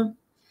Penalva.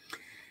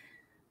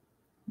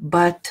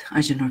 But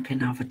Agenor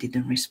Penalva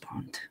didn't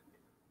respond.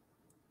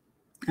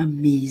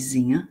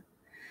 Amazing, huh?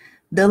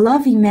 The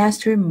loving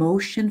master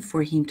motioned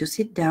for him to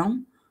sit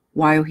down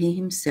while he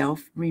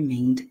himself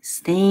remained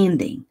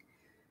standing.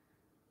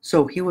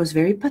 So he was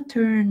very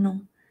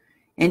paternal,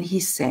 and he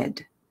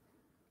said,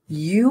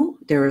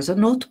 there is a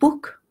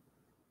notebook,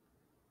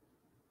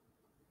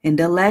 and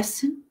the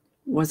lesson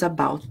was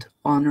about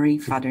honoring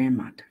father and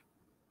mother.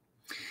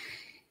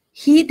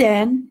 He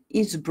then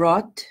is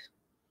brought,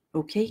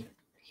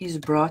 he's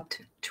brought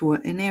to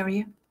an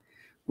area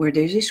where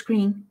there's a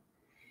screen.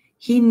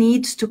 He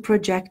needs to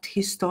project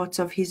his thoughts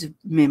of his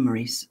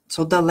memories.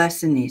 So the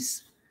lesson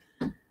is,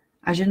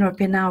 Agenor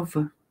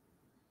Penalva,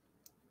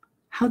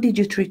 how did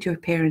you treat your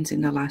parents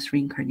in the last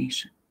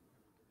reincarnation?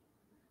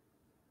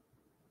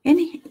 And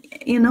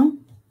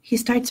he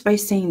starts by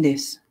saying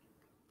this.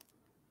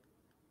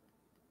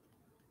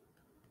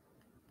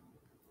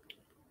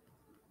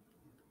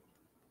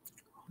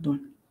 Hold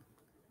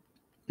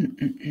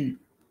on.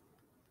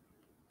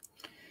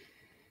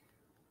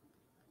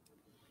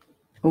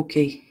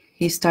 Okay,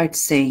 he starts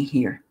saying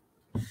here,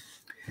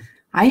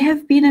 I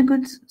have been a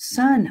good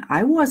son.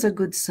 I was a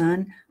good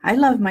son. I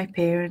love my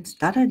parents.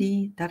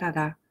 Da-da-dee,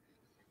 da-da-da.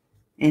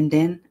 And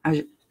then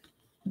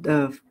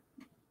the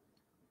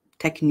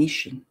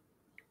technician,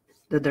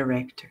 the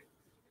director,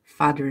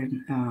 Father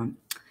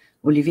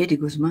Olivier de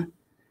Guzman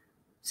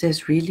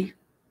says, really?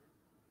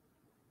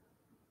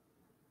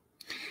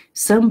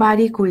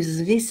 Somebody who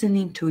is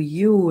listening to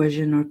you,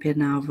 Agenor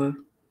Penalva,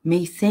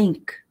 may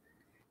think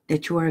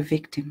that you are a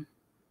victim.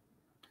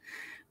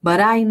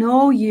 But I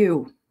know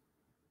you.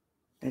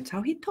 That's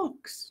how he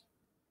talks.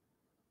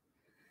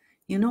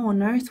 You know,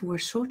 on earth, we're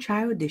so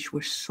childish.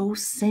 We're so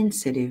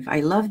sensitive.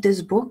 I love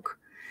this book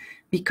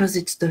because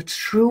it's the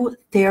true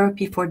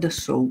therapy for the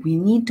soul. We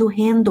need to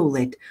handle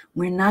it.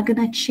 We're not going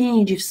to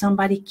change if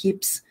somebody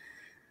keeps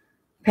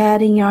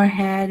patting our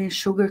head and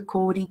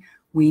sugarcoating.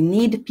 We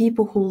need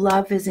people who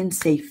love us and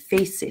say,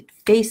 face it,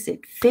 face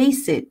it,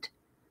 face it.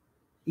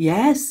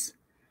 Yes,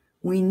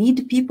 we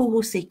need people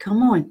who say,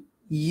 come on,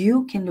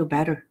 you can do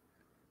better.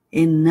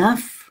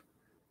 Enough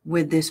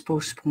with this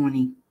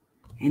postponing.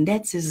 And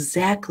that's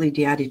exactly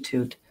the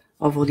attitude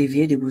of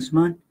Olivier de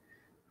Guzman,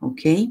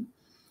 okay?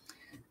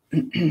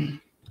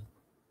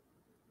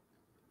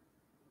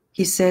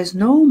 He says,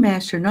 no,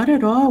 Master, not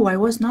at all. I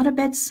was not a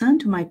bad son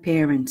to my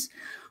parents.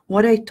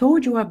 What I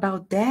told you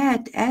about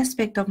that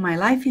aspect of my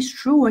life is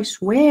true, I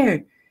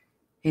swear.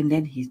 And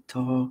then he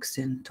talks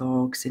and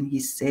talks, and he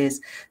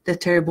says the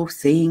terrible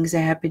things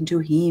that happened to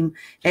him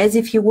as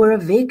if he were a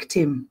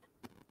victim.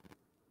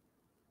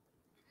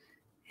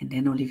 And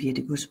then Olivier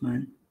de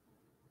Guzman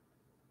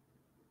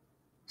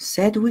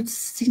said with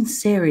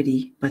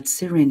sincerity but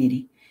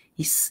serenity,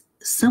 is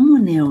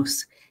someone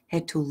else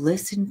had to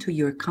listen to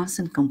your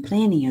constant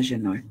complaining,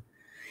 Agenor.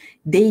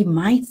 They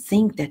might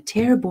think that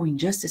terrible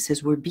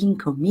injustices were being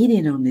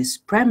committed on these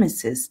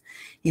premises,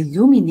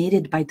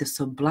 illuminated by the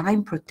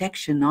sublime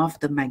protection of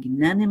the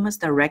magnanimous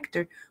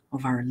director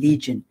of our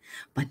legion.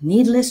 But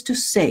needless to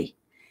say,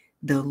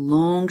 the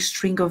long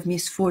string of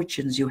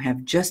misfortunes you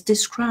have just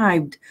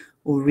described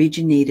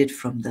originated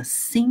from the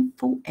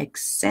sinful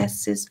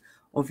excesses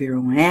of your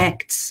own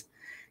acts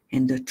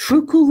and the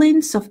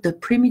truculence of the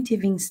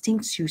primitive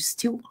instincts you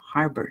still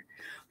harbor.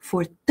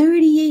 For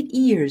 38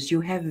 years, you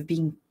have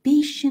been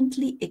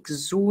patiently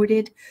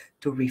exhorted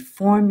to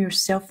reform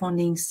yourself on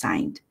the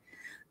inside.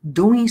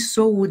 Doing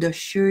so would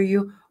assure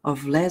you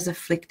of less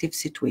afflictive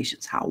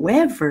situations.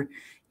 However,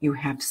 you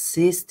have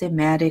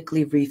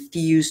systematically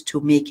refused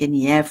to make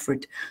any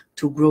effort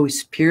to grow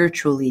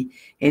spiritually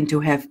and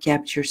to have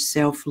kept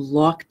yourself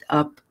locked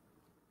up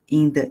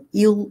in the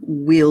ill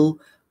will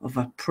of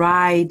a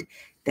pride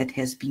that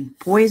has been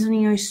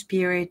poisoning your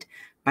spirit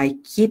by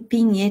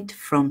keeping it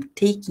from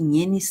taking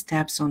any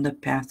steps on the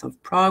path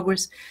of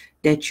progress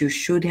that you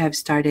should have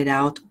started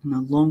out on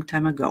a long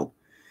time ago.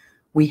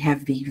 We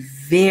have been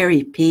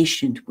very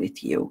patient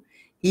with you,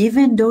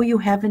 even though you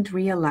haven't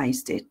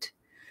realized it.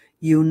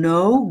 You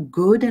know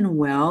good and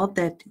well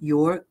that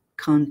your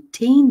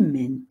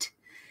containment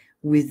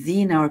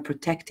within our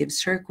protective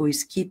circle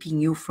is keeping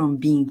you from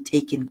being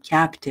taken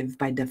captive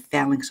by the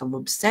phalanx of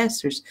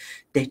obsessors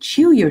that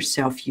you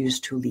yourself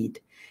used to lead.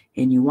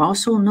 And you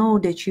also know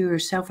that you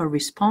yourself are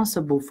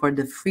responsible for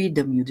the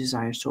freedom you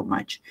desire so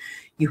much.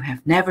 You have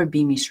never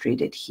been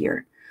mistreated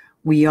here.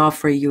 We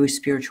offer you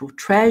spiritual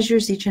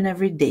treasures each and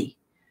every day.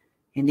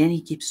 And then he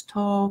keeps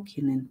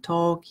talking and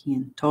talking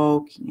and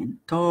talking and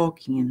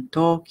talking and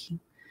talking.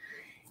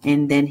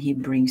 And then he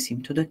brings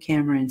him to the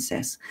camera and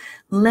says,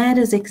 let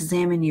us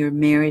examine your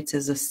merits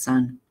as a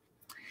son.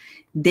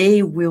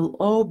 They will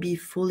all be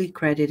fully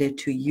credited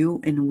to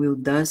you and will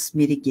thus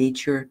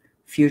mitigate your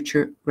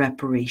future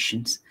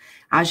reparations.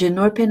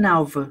 Agenor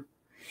Penalva,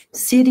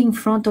 sit in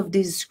front of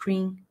this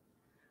screen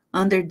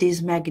under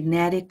this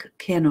magnetic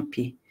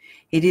canopy.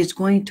 It is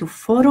going to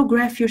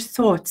photograph your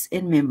thoughts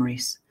and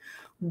memories.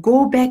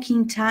 Go back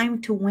in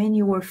time to when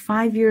you were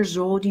 5 years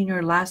old in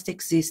your last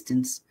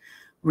existence.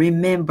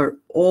 Remember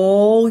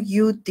all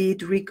you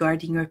did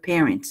regarding your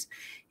parents,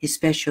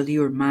 especially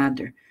your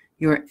mother.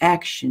 Your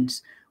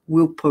actions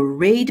will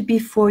parade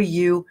before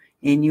you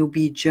and you'll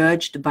be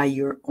judged by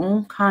your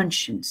own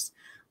conscience,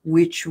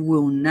 which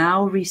will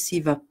now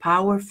receive a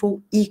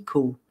powerful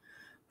echo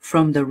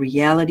from the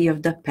reality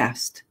of the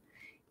past.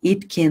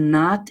 It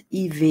cannot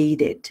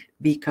evade it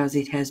because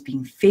it has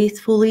been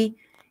faithfully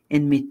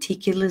and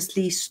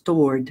meticulously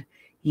stored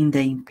in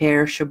the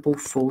imperishable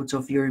folds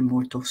of your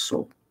immortal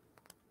soul.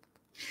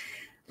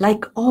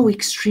 Like all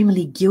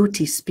extremely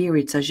guilty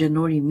spirits,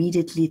 Agenor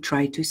immediately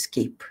tried to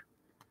escape.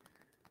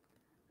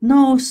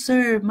 No,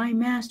 sir, my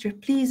master,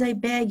 please, I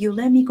beg you,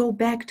 let me go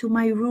back to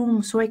my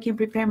room so I can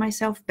prepare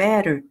myself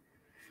better.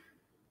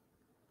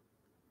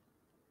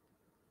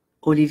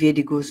 Olivier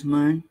de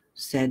Guzman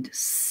said,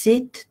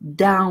 sit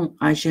down,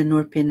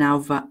 Agenor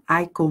Penalva,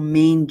 I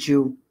command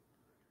you.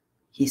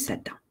 He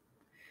sat down.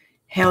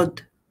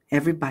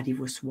 Everybody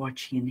was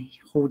watching and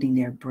holding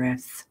their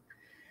breath.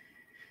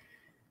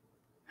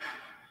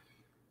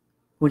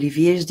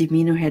 Olivier's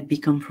demeanor had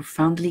become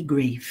profoundly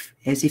grave,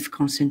 as if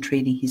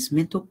concentrating his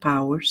mental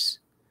powers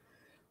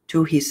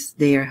to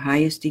their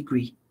highest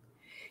degree.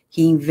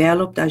 He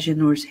enveloped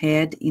Agenor's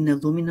head in a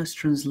luminous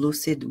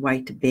translucid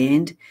white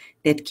band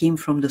that came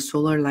from the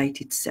solar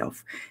light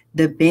itself.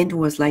 The band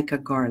was like a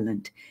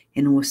garland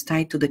and was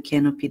tied to the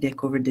canopy that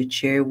covered the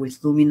chair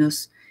with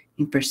luminous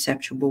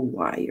imperceptible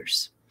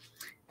wires.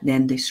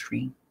 Then the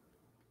string.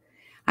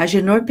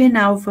 Agenor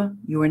Penalva,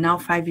 you are now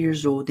 5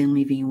 years old and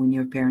living in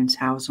your parents'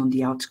 house on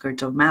the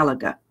outskirts of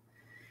Malaga.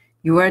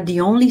 You are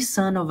the only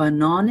son of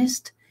an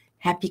honest,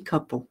 happy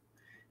couple.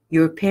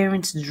 Your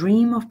parents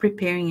dream of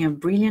preparing a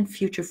brilliant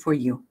future for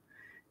you.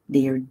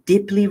 They are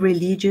deeply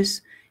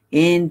religious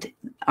and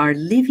are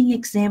living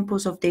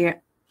examples of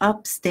their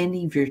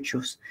upstanding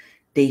virtues.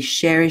 They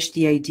cherish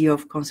the idea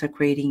of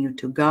consecrating you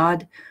to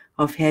God,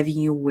 of having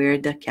you wear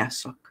the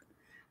cassock.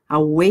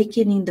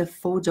 Awaken in the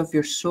folds of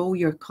your soul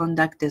your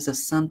conduct as a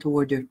son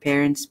toward your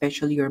parents,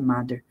 especially your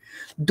mother.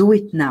 Do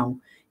it now.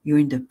 You're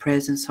in the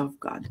presence of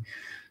God.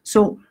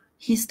 So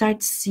he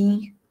starts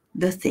seeing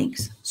the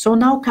things. So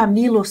now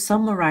Camilo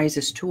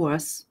summarizes to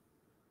us,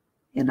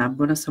 and I'm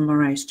going to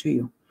summarize to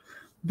you,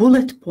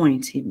 bullet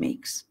points he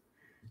makes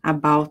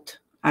about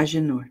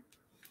Agenor.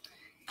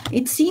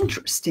 It's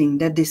interesting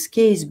that this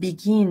case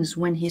begins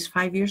when he's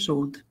 5 years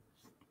old.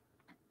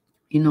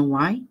 You know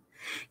why?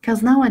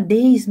 Because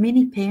nowadays,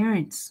 many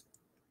parents,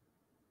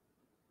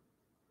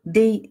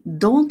 they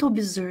don't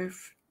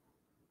observe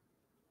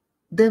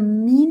the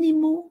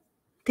minimal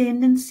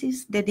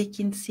tendencies that they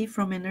can see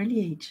from an early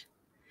age.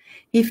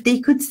 If they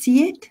could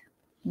see it,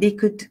 they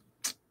could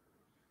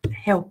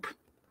help,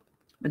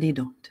 but they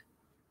don't.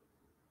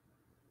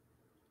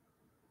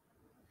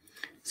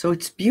 So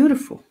it's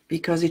beautiful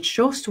because it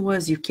shows to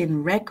us you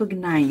can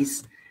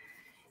recognize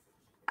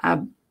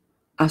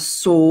a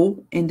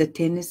soul and the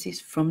tendencies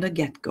from the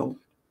get-go.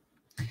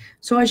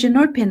 So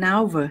Agenor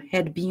Penalva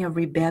had been a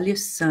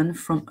rebellious son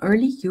from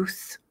early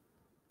youth,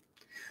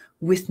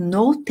 with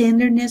no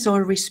tenderness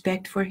or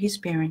respect for his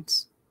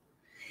parents.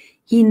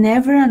 He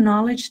never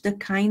acknowledged the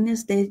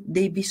kindness that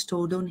they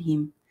bestowed on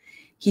him.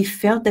 He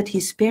felt that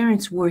his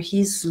parents were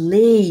his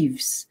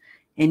slaves,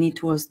 and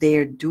it was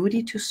their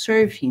duty to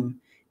serve him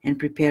and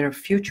prepare a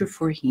future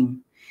for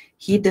him.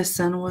 He, the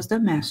son, was the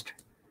master.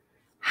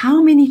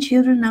 How many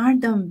children are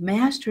the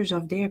masters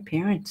of their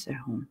parents at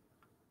home?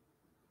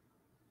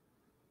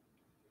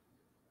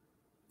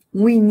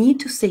 We need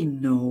to say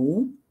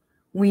no.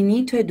 We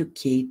need to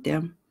educate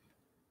them.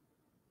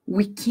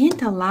 We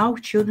can't allow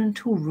children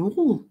to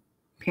rule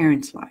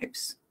parents'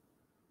 lives.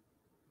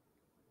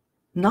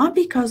 Not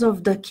because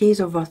of the case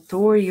of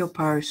authority or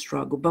power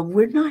struggle, but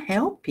we're not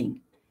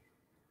helping.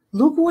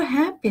 Look what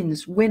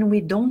happens when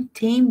we don't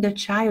tame the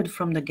child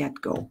from the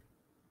get-go.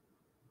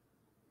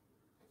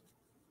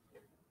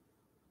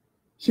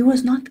 He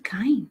was not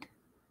kind.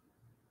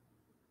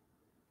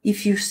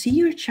 If you see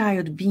your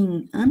child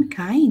being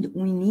unkind,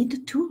 we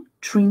need to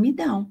trim it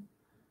down.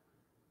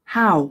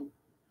 How?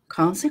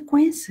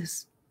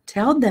 Consequences.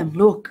 Tell them,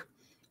 look,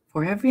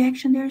 for every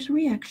action there is a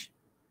reaction.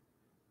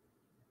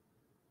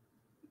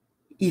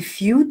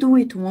 If you do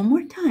it one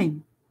more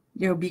time,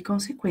 there will be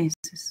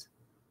consequences.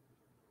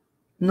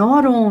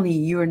 Not only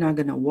you're not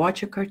going to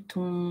watch a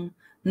cartoon,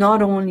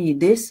 not only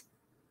this,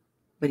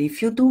 but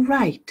if you do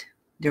right,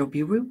 there will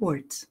be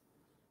rewards.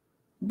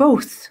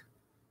 Both.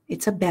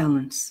 It's a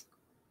balance.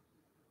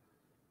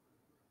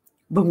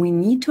 But we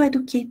need to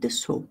educate the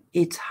soul.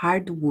 It's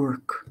hard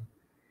work.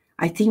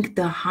 I think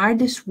the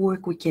hardest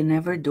work we can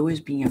ever do is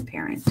being a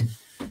parent.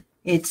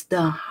 It's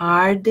the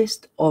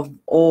hardest of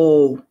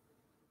all.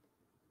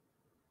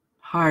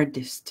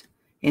 Hardest.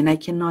 And I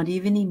cannot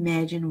even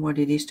imagine what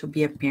it is to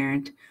be a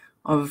parent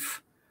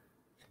of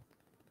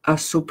a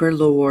super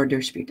low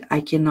order spirit.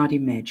 I cannot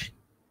imagine.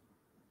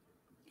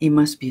 It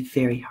must be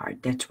very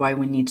hard. That's why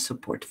we need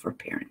support for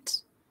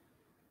parents.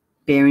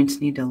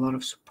 Parents need a lot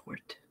of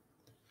support.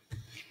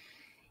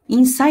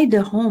 Inside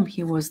the home,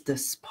 he was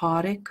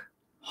despotic,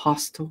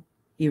 hostile,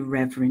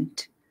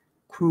 irreverent,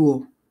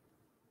 cruel.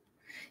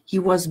 He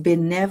was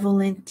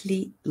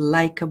benevolently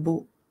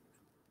likable.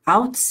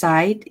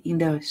 Outside in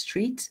the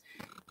streets,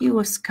 he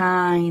was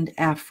kind,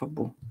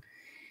 affable.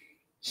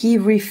 He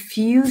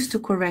refused to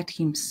correct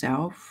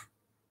himself,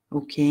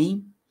 okay?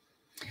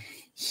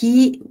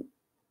 He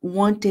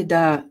wanted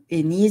an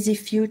easy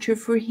future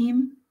for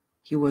him.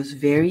 He was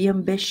very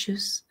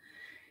ambitious,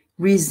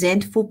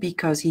 resentful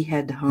because he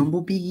had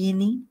humble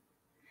beginning.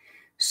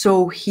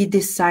 So he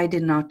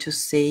decided not to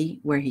say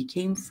where he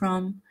came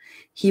from.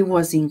 He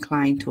was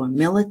inclined to a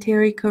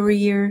military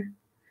career,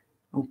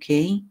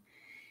 okay?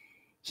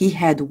 He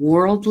had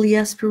worldly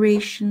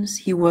aspirations.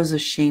 He was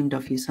ashamed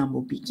of his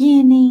humble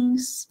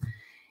beginnings.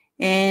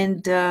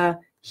 And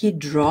he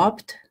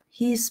dropped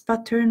his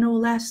paternal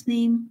last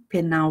name,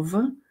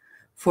 Penalva,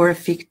 for a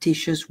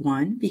fictitious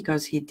one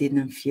because he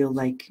didn't feel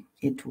like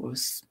it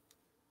was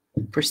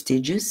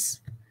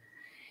prestigious.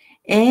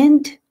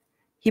 And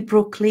he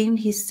proclaimed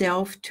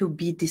himself to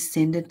be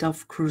descendant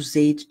of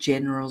crusade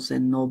generals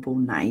and noble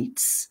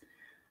knights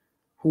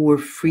who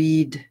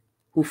freed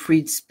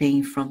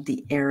Spain from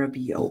the Arab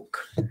yoke.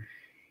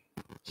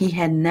 He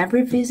had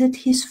never visited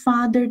his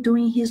father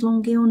during his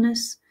long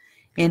illness,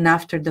 and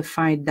after the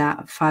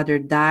father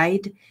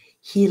died,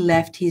 he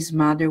left his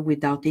mother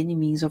without any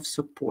means of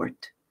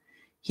support.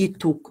 He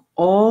took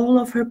all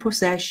of her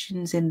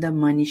possessions and the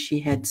money she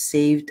had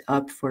saved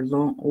up for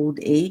long old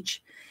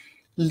age,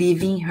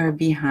 leaving her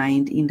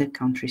behind in the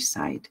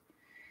countryside.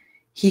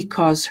 He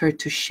caused her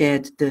to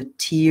shed the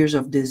tears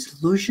of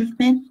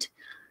disillusionment,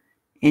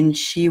 and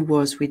she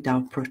was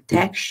without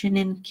protection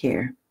and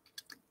care,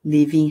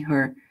 leaving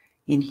her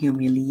in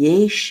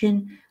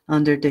humiliation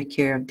under the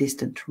care of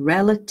distant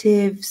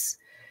relatives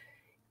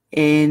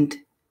and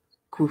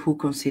who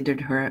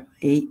considered her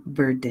a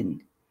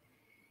burden.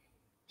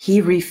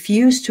 He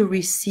refused to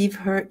receive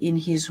her in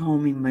his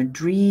home in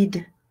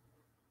Madrid.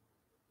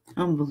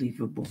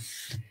 Unbelievable.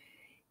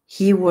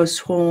 He was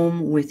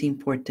home with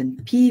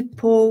important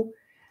people,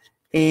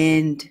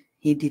 and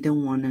he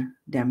didn't want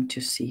them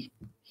to see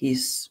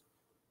his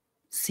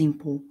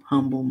simple,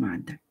 humble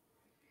mother.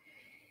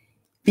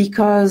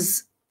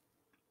 Because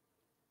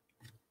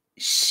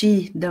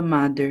she, the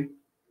mother,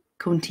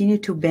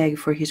 continued to beg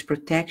for his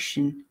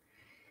protection,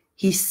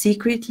 he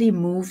secretly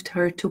moved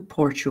her to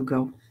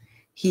Portugal.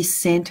 He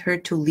sent her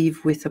to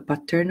live with a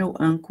paternal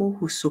uncle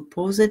who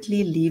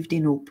supposedly lived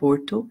in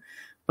Oporto,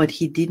 but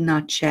he did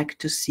not check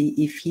to see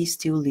if he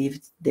still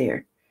lived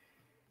there,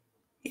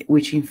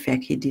 which in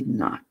fact he did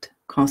not.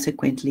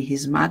 Consequently,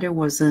 his mother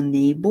was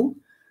unable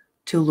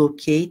to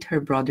locate her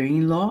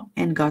brother-in-law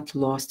and got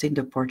lost in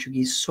the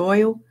Portuguese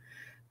soil,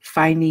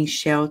 finding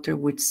shelter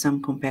with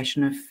some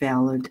compassionate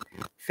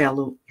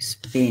fellow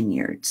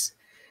Spaniards.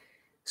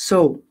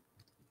 So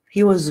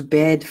he was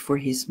bad for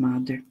his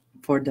mother,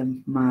 for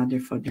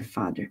the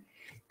father.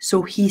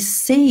 So he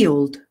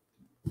sailed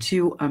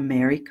to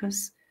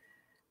Americas,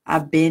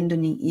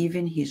 abandoning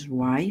even his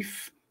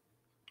wife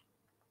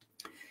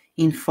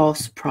in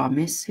false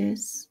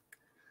promises.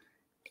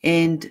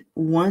 And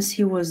once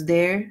he was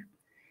there,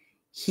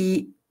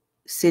 he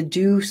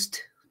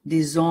seduced,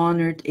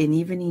 dishonored, and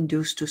even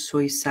induced to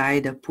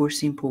suicide a poor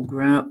simple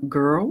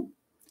girl.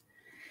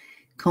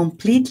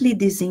 Completely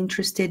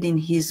disinterested in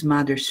his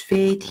mother's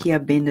fate, he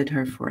abandoned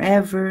her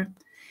forever.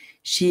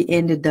 She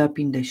ended up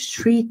in the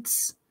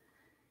streets,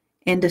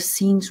 and the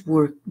scenes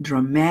were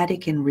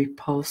dramatic and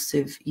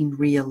repulsive in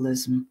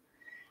realism.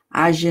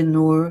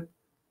 Agenor,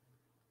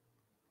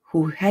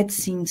 who had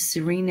seemed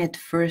serene at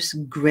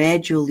first,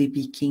 gradually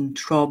became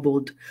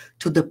troubled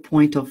to the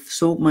point of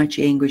so much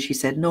anguish. He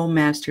said, "No,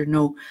 master,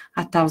 no,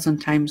 1,000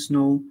 times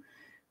no.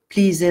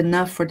 Please,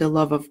 enough for the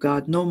love of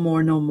God. No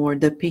more, no more.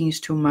 The pain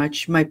is too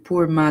much. My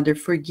poor mother,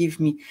 forgive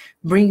me.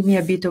 Bring me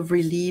a bit of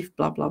relief,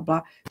 blah, blah,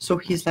 blah." So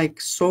he's like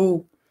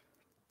so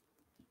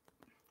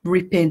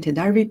repentant.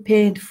 "I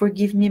repent.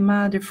 Forgive me,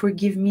 mother.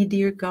 Forgive me,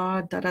 dear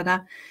God, da, da, da."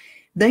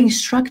 The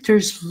instructor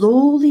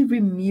slowly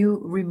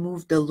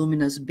removed the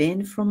luminous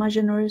band from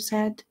Agenor's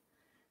head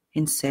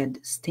and said,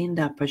 "Stand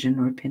up,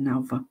 Agenor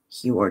Penalva,"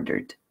 he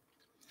ordered.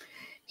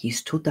 He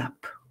stood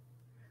up,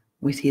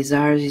 with his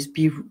eyes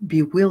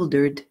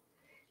bewildered,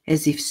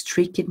 as if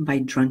stricken by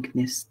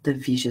drunkenness. The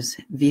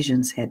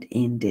visions had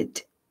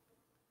ended.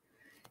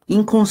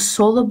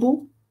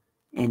 Inconsolable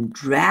and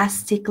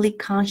drastically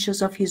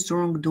conscious of his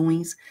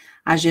wrongdoings,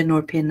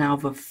 Agenor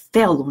Penalva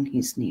fell on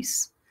his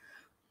knees,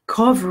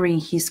 covering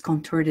his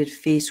contorted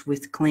face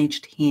with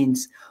clenched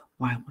hands,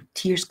 while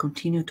tears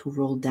continued to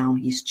roll down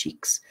his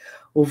cheeks,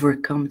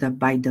 overcome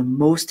by the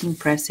most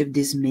impressive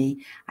dismay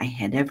I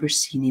had ever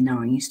seen in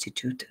our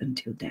institute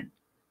until then.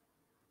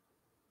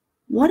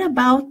 What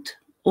about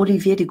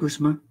Olivier de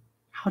Guzman?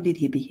 How did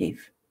he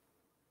behave?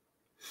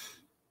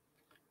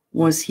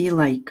 Was he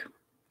like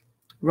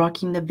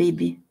rocking the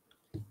baby?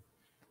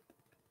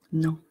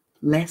 No.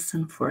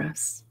 Lesson for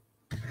us.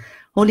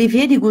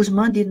 Olivier de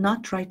Guzman did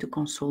not try to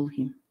console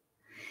him.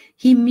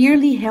 He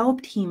merely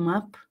helped him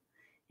up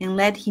and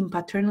led him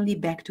paternally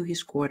back to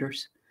his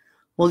quarters.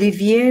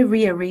 Olivier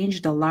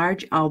rearranged a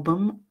large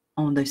album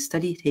on the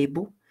study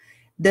table,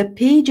 the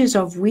pages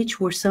of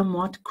which were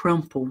somewhat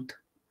crumpled.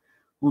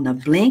 On a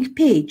blank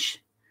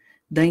page,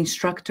 the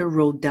instructor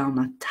wrote down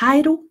a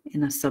title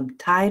and a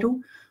subtitle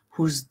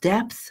whose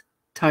depth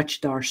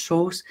touched our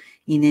souls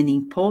in an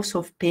impulse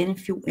of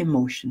painful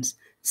emotions.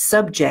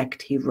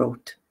 Subject, he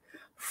wrote,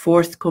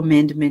 "Fourth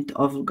commandment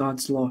of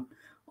God's law.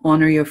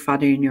 Honor your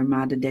father and your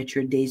mother, that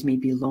your days may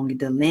be long in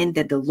the land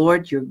that the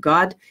Lord your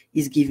God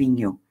is giving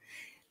you."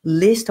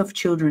 List of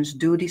children's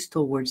duties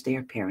towards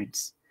their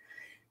parents.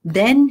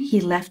 Then he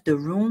left the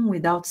room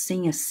without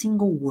saying a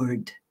single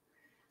word.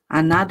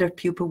 Another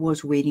pupil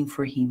was waiting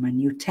for him. A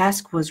new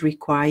task was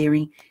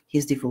requiring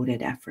his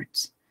devoted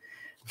efforts.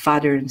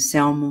 Father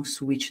Anselmo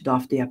switched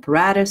off the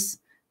apparatus.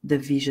 The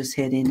visions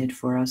had ended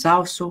for us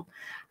also.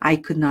 I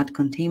could not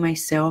contain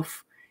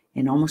myself,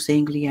 and almost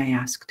angrily I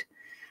asked,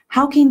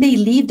 "How can they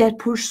leave that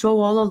poor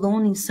soul all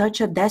alone in such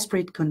a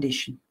desperate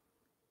condition?"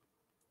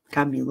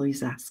 Camilo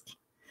is asking.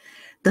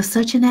 Does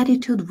such an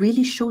attitude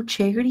really show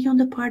charity on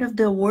the part of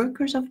the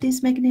workers of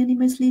this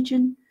magnanimous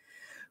legion?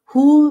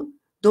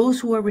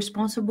 Those who are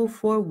responsible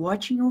for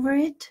watching over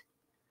it?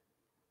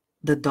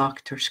 The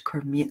doctors,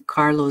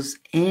 Carlos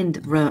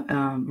and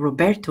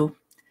Roberto,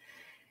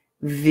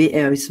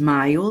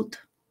 smiled,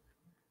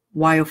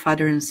 while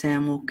Father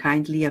Anselmo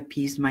kindly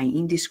appeased my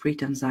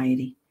indiscreet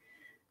anxiety.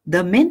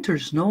 The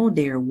mentors know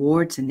their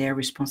wards and their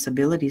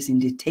responsibilities in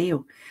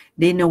detail.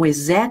 They know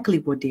exactly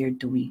what they are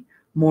doing.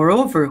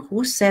 Moreover,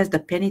 who says the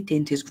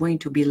penitent is going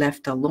to be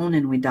left alone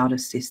and without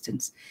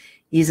assistance?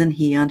 Isn't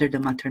he under the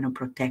maternal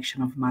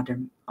protection of Mother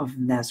of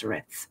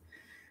Nazareth?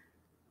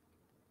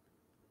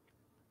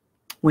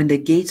 When the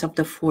gates of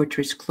the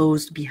fortress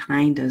closed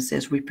behind us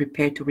as we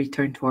prepared to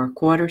return to our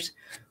quarters,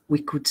 we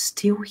could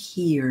still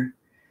hear,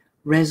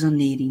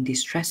 resonating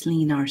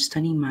distressingly in our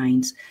stunning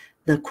minds,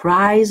 the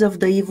cries of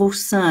the evil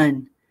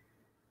son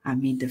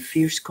amid the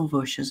fierce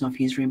convulsions of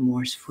his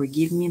remorse.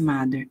 Forgive me,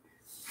 Mother.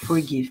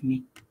 Forgive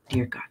me,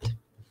 dear God.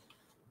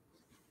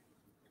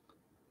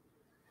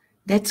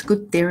 That's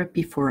good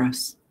therapy for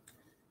us.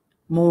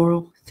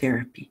 Moral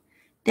therapy.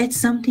 That's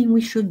something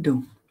we should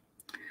do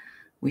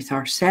with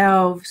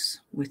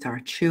ourselves, with our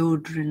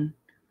children.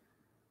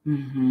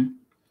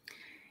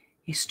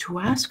 Is to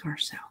ask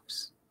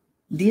ourselves,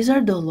 these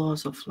are the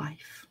laws of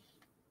life.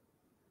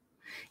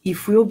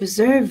 If we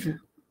observe,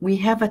 we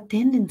have a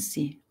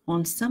tendency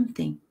on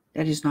something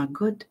that is not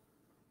good.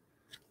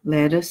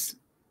 Let us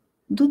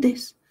do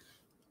this.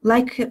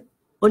 Like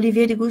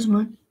Olivier de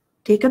Guzman,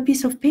 take a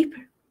piece of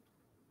paper.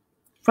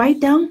 Write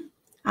down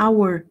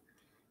our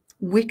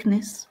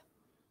weakness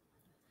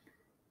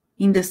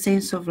in the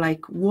sense of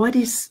like what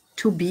is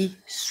to be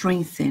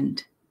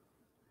strengthened,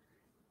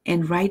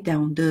 and write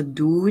down the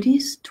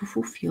duties to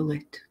fulfill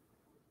it.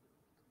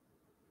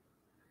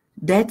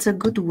 That's a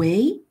good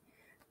way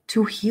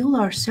to heal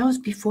ourselves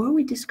before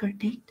we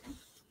discardate.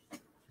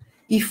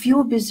 If you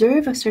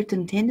observe a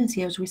certain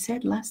tendency, as we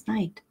said last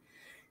night,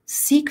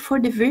 seek for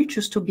the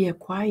virtues to be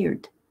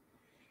acquired.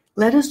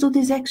 Let us do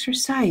this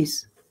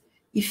exercise.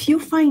 If you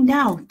find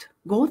out,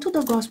 go to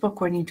the Gospel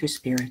according to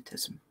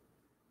Spiritism.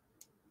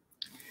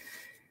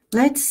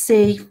 Let's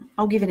say,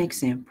 I'll give an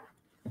example.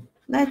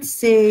 Let's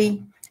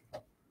say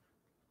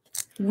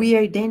we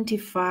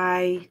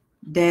identify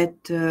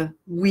that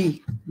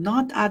we,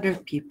 not other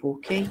people,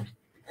 okay,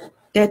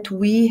 that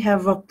we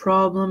have a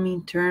problem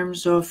in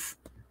terms of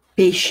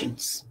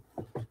patience,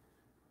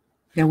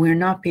 that we're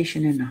not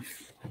patient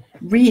enough.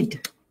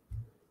 Read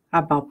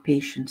about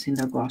patience in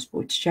the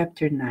Gospel. It's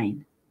chapter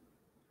 9,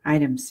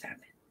 item 7.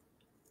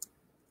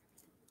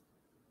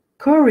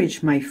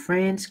 Courage, my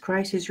friends.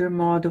 Christ is your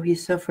model. He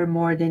suffered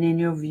more than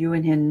any of you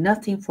and had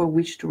nothing for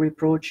which to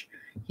reproach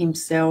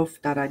himself.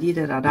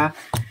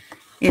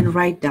 And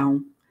write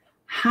down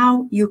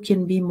how you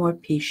can be more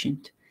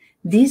patient.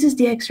 This is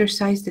the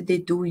exercise that they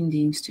do in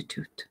the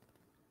Institute.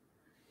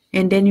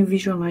 And then you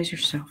visualize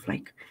yourself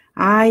like,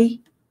 I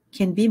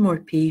can be more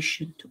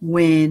patient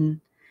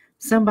when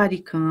somebody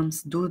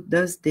comes,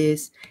 does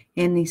this,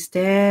 and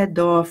instead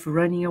of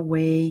running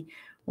away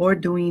or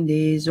doing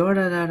this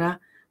or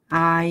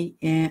I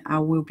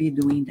will be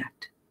doing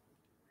that.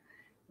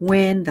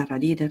 When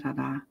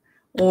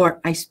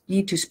or I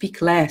need to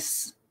speak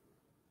less.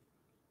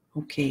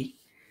 Okay.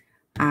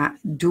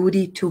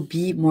 Duty to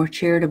be more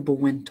charitable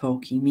when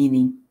talking,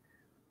 meaning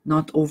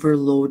not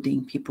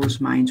overloading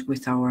people's minds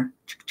with our.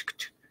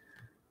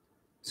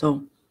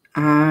 So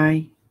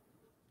I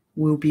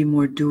will be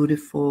more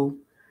dutiful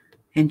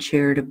and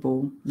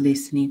charitable,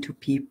 listening to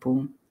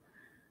people,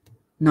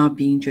 not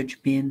being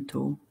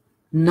judgmental,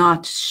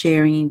 not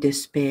sharing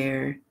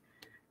despair,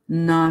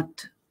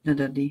 not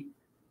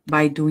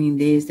by doing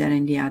this, that,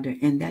 and the other.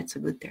 And that's a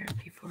good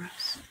therapy for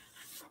us.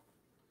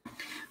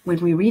 When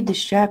we read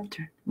this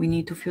chapter, we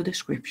need to feel the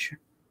scripture.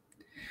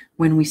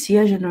 When we see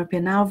a Agenor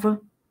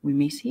Penalva, we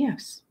may see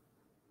us.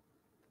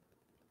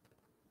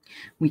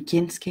 We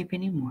can't escape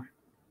anymore.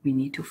 We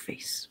need to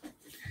face.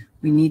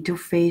 We need to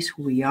face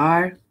who we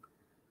are,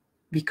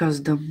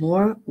 because the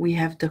more we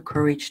have the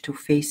courage to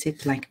face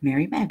it, like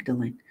Mary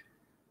Magdalene,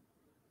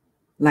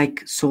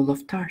 like Saul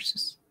of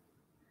Tarsus,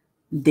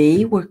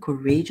 they were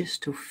courageous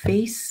to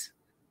face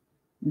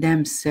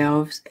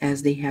themselves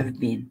as they have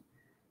been.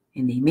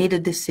 And they made a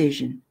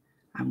decision,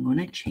 I'm going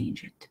to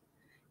change it.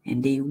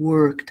 And they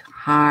worked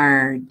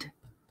hard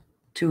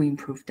to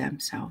improve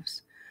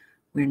themselves.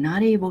 We're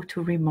not able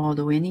to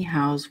remodel any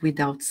house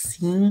without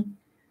seeing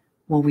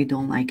what we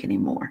don't like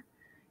anymore.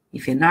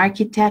 If an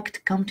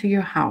architect comes to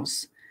your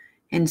house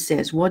and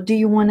says, what do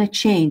you want to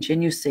change?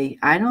 And you say,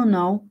 I don't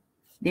know,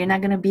 they're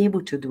not going to be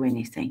able to do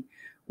anything.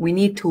 We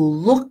need to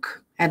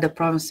look at the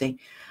problem and say,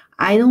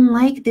 I don't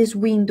like this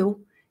window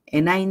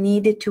and I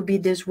need it to be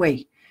this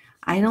way.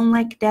 I don't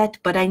like that,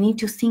 but I need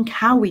to think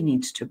how it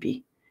needs to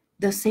be.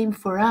 The same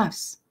for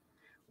us.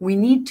 We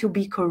need to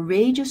be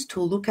courageous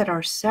to look at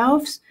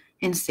ourselves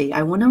and say,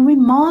 I want to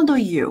remodel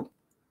you.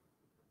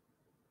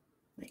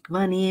 Like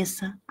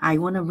Vanessa, I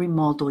want to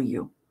remodel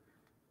you.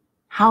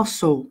 How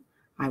so?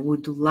 I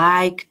would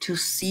like to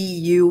see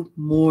you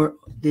more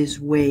this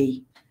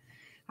way.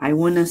 I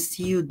want to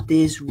see you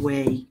this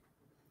way.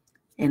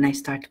 And I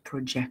start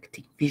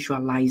projecting,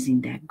 visualizing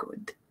that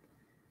good.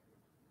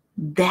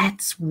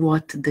 That's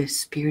what the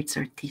spirits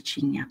are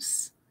teaching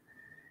us.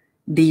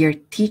 They are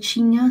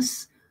teaching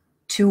us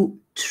to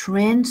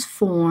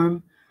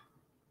transform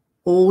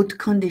old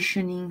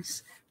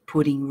conditionings,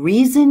 putting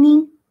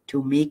reasoning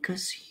to make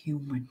us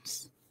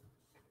humans.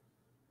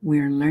 We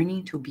are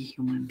learning to be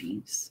human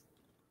beings.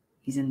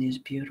 Isn't this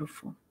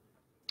beautiful?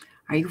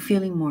 Are you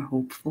feeling more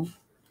hopeful?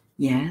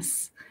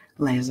 Yes,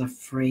 less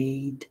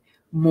afraid,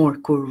 more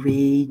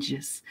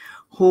courageous,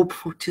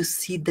 hopeful to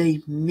see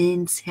the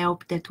immense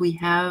help that we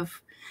have.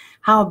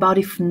 How about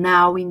if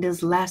now, in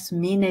these last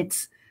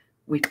minutes,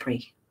 we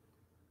pray?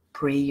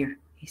 Prayer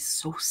is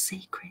so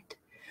sacred.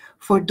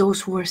 For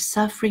those who are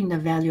suffering the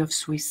value of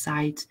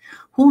suicide,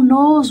 who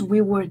knows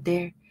we were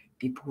there?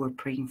 People were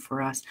praying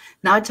for us.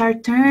 Now it's our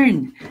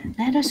turn.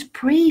 Let us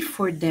pray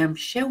for them,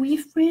 shall we,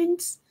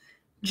 friends?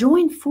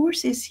 Join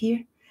forces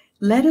here.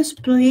 Let us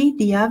play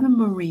the Ave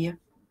Maria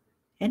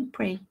and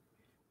pray.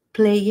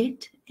 Play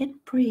it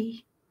and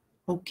pray.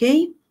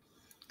 Okay?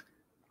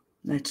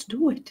 Let's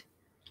do it.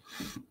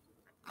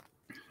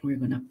 We're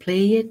going to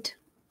play it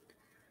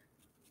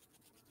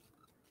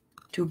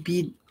to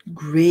be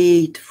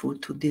grateful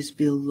to this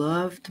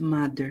beloved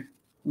Mother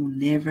who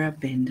never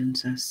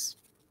abandons us.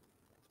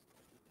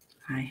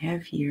 I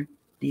have here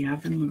the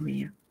Ave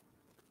Maria.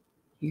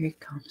 Here it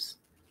comes.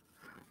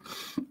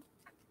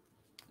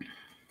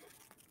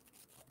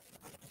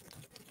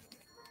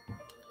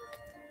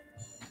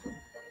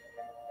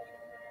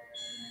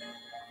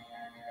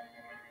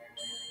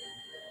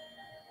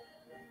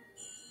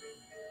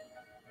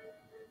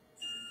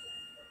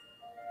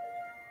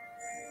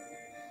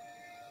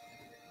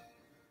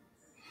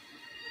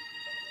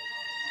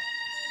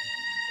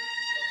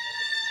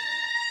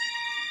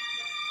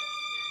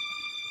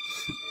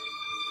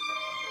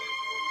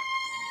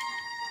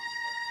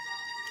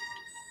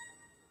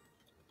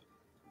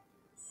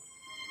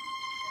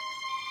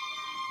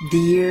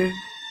 Dear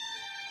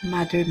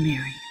Mother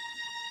Mary,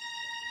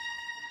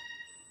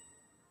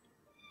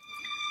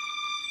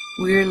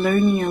 we're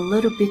learning a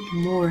little bit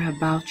more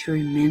about your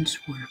immense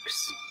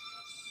works.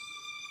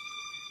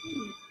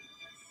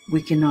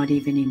 We cannot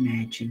even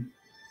imagine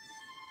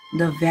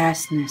the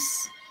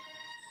vastness,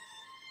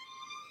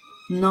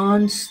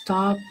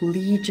 non-stop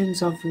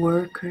legions of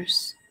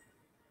workers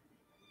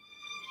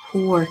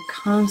who are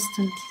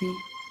constantly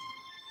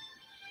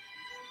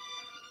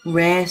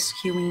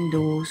rescuing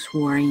those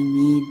who are in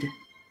need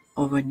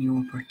of a new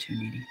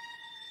opportunity,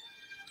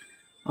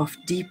 of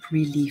deep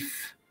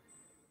relief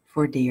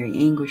for their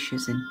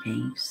anguishes and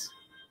pains.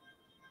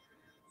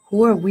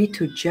 Who are we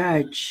to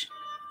judge?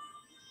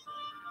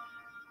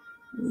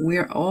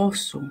 We're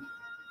also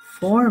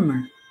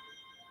former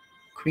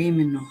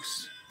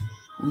criminals,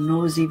 who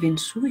knows even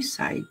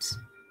suicides.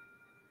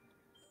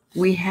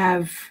 We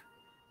have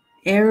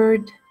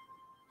erred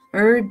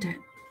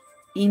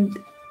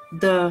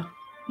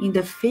in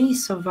the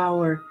face of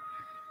our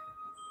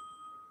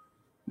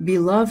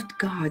beloved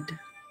God,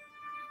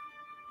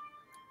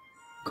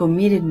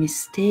 committed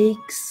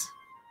mistakes,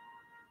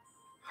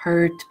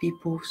 hurt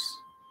people's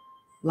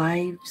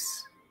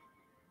lives.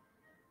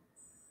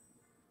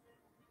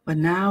 But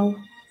now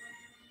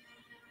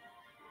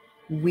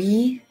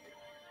we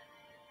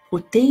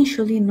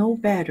potentially know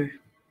better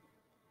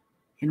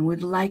and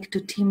would like to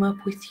team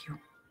up with you,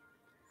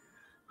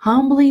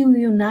 humbly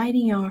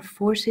uniting our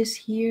forces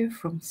here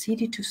from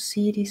city to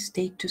city,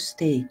 state to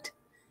state,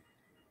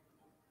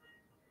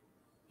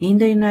 in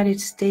the United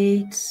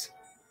States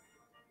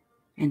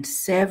and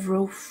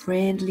several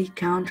friendly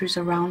countries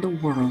around the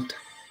world,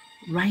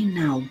 right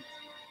now,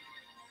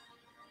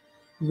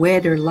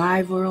 whether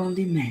live or on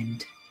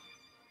demand.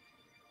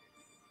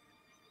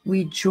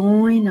 We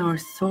join our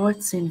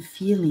thoughts and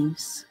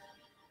feelings,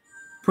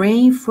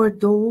 praying for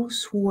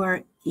those who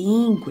are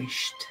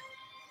anguished,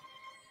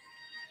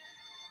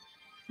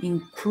 in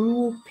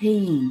cruel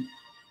pain,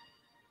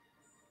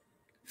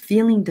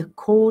 feeling the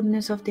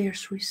coldness of their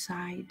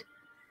suicide,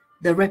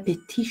 the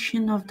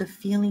repetition of the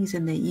feelings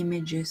and the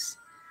images,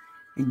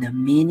 and the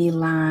many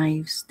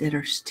lives that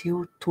are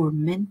still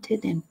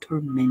tormented and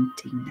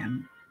tormenting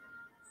them.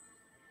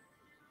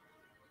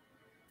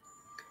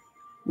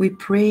 We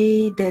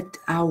pray that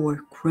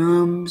our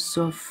crumbs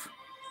of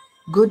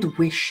good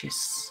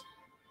wishes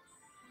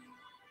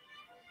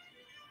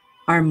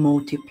are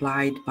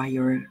multiplied by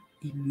your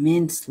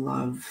immense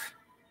love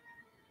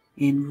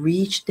and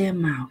reach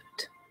them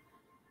out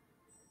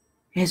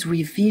as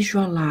we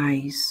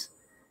visualize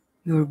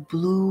your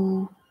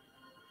blue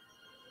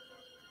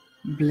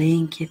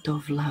blanket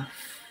of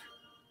love,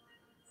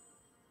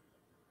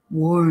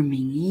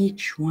 warming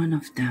each one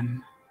of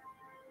them,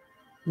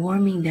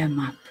 warming them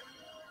up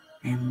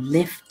and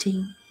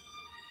lifting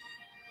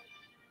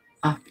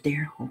up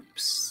their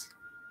hopes.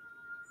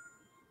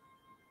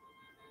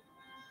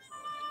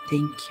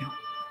 Thank you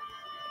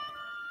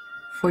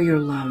for your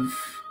love,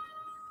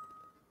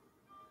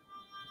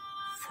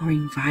 for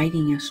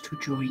inviting us to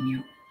join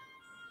you.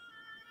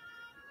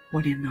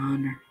 What an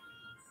honor.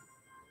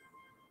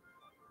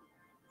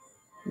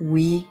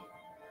 We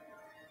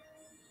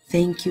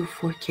thank you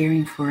for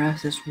caring for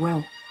us as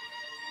well,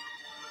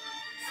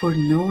 for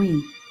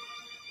knowing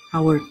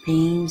our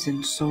pains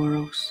and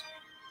sorrows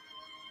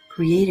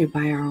created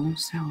by our own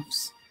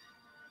selves.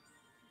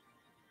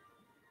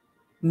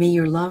 May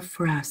your love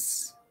for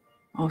us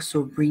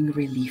also bring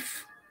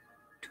relief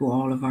to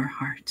all of our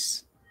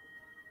hearts.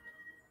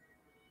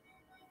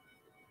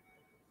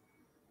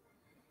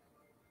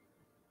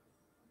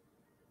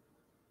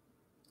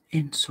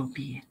 and so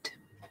be it.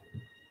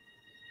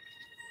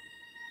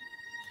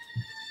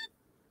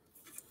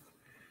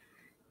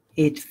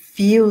 It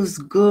feels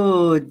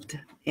good,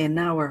 and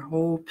our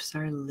hopes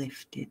are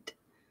lifted.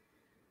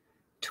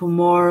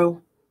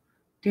 Tomorrow,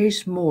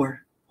 there's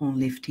more on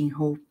Lifting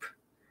Hope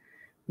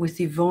with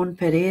Yvonne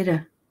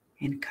Pereira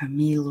and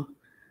Camilo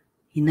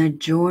in a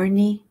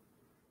journey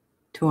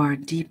to our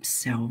deep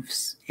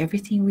selves.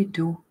 Everything we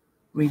do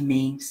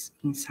remains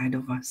inside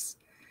of us.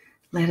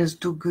 Let us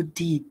do good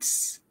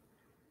deeds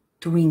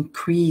to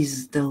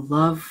increase the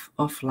love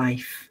of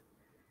life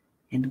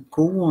and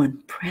go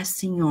on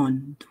pressing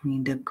on,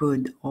 doing the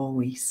good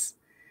always.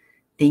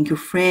 Thank you,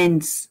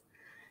 friends.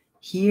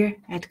 Here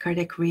at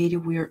Kardec Radio,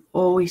 we are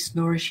always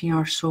nourishing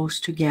our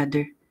souls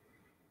together.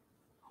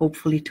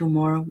 Hopefully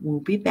tomorrow we'll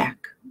be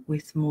back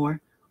with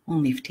more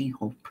on Lifting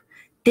Hope.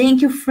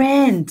 Thank you,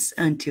 friends.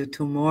 Until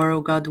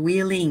tomorrow, God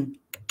willing.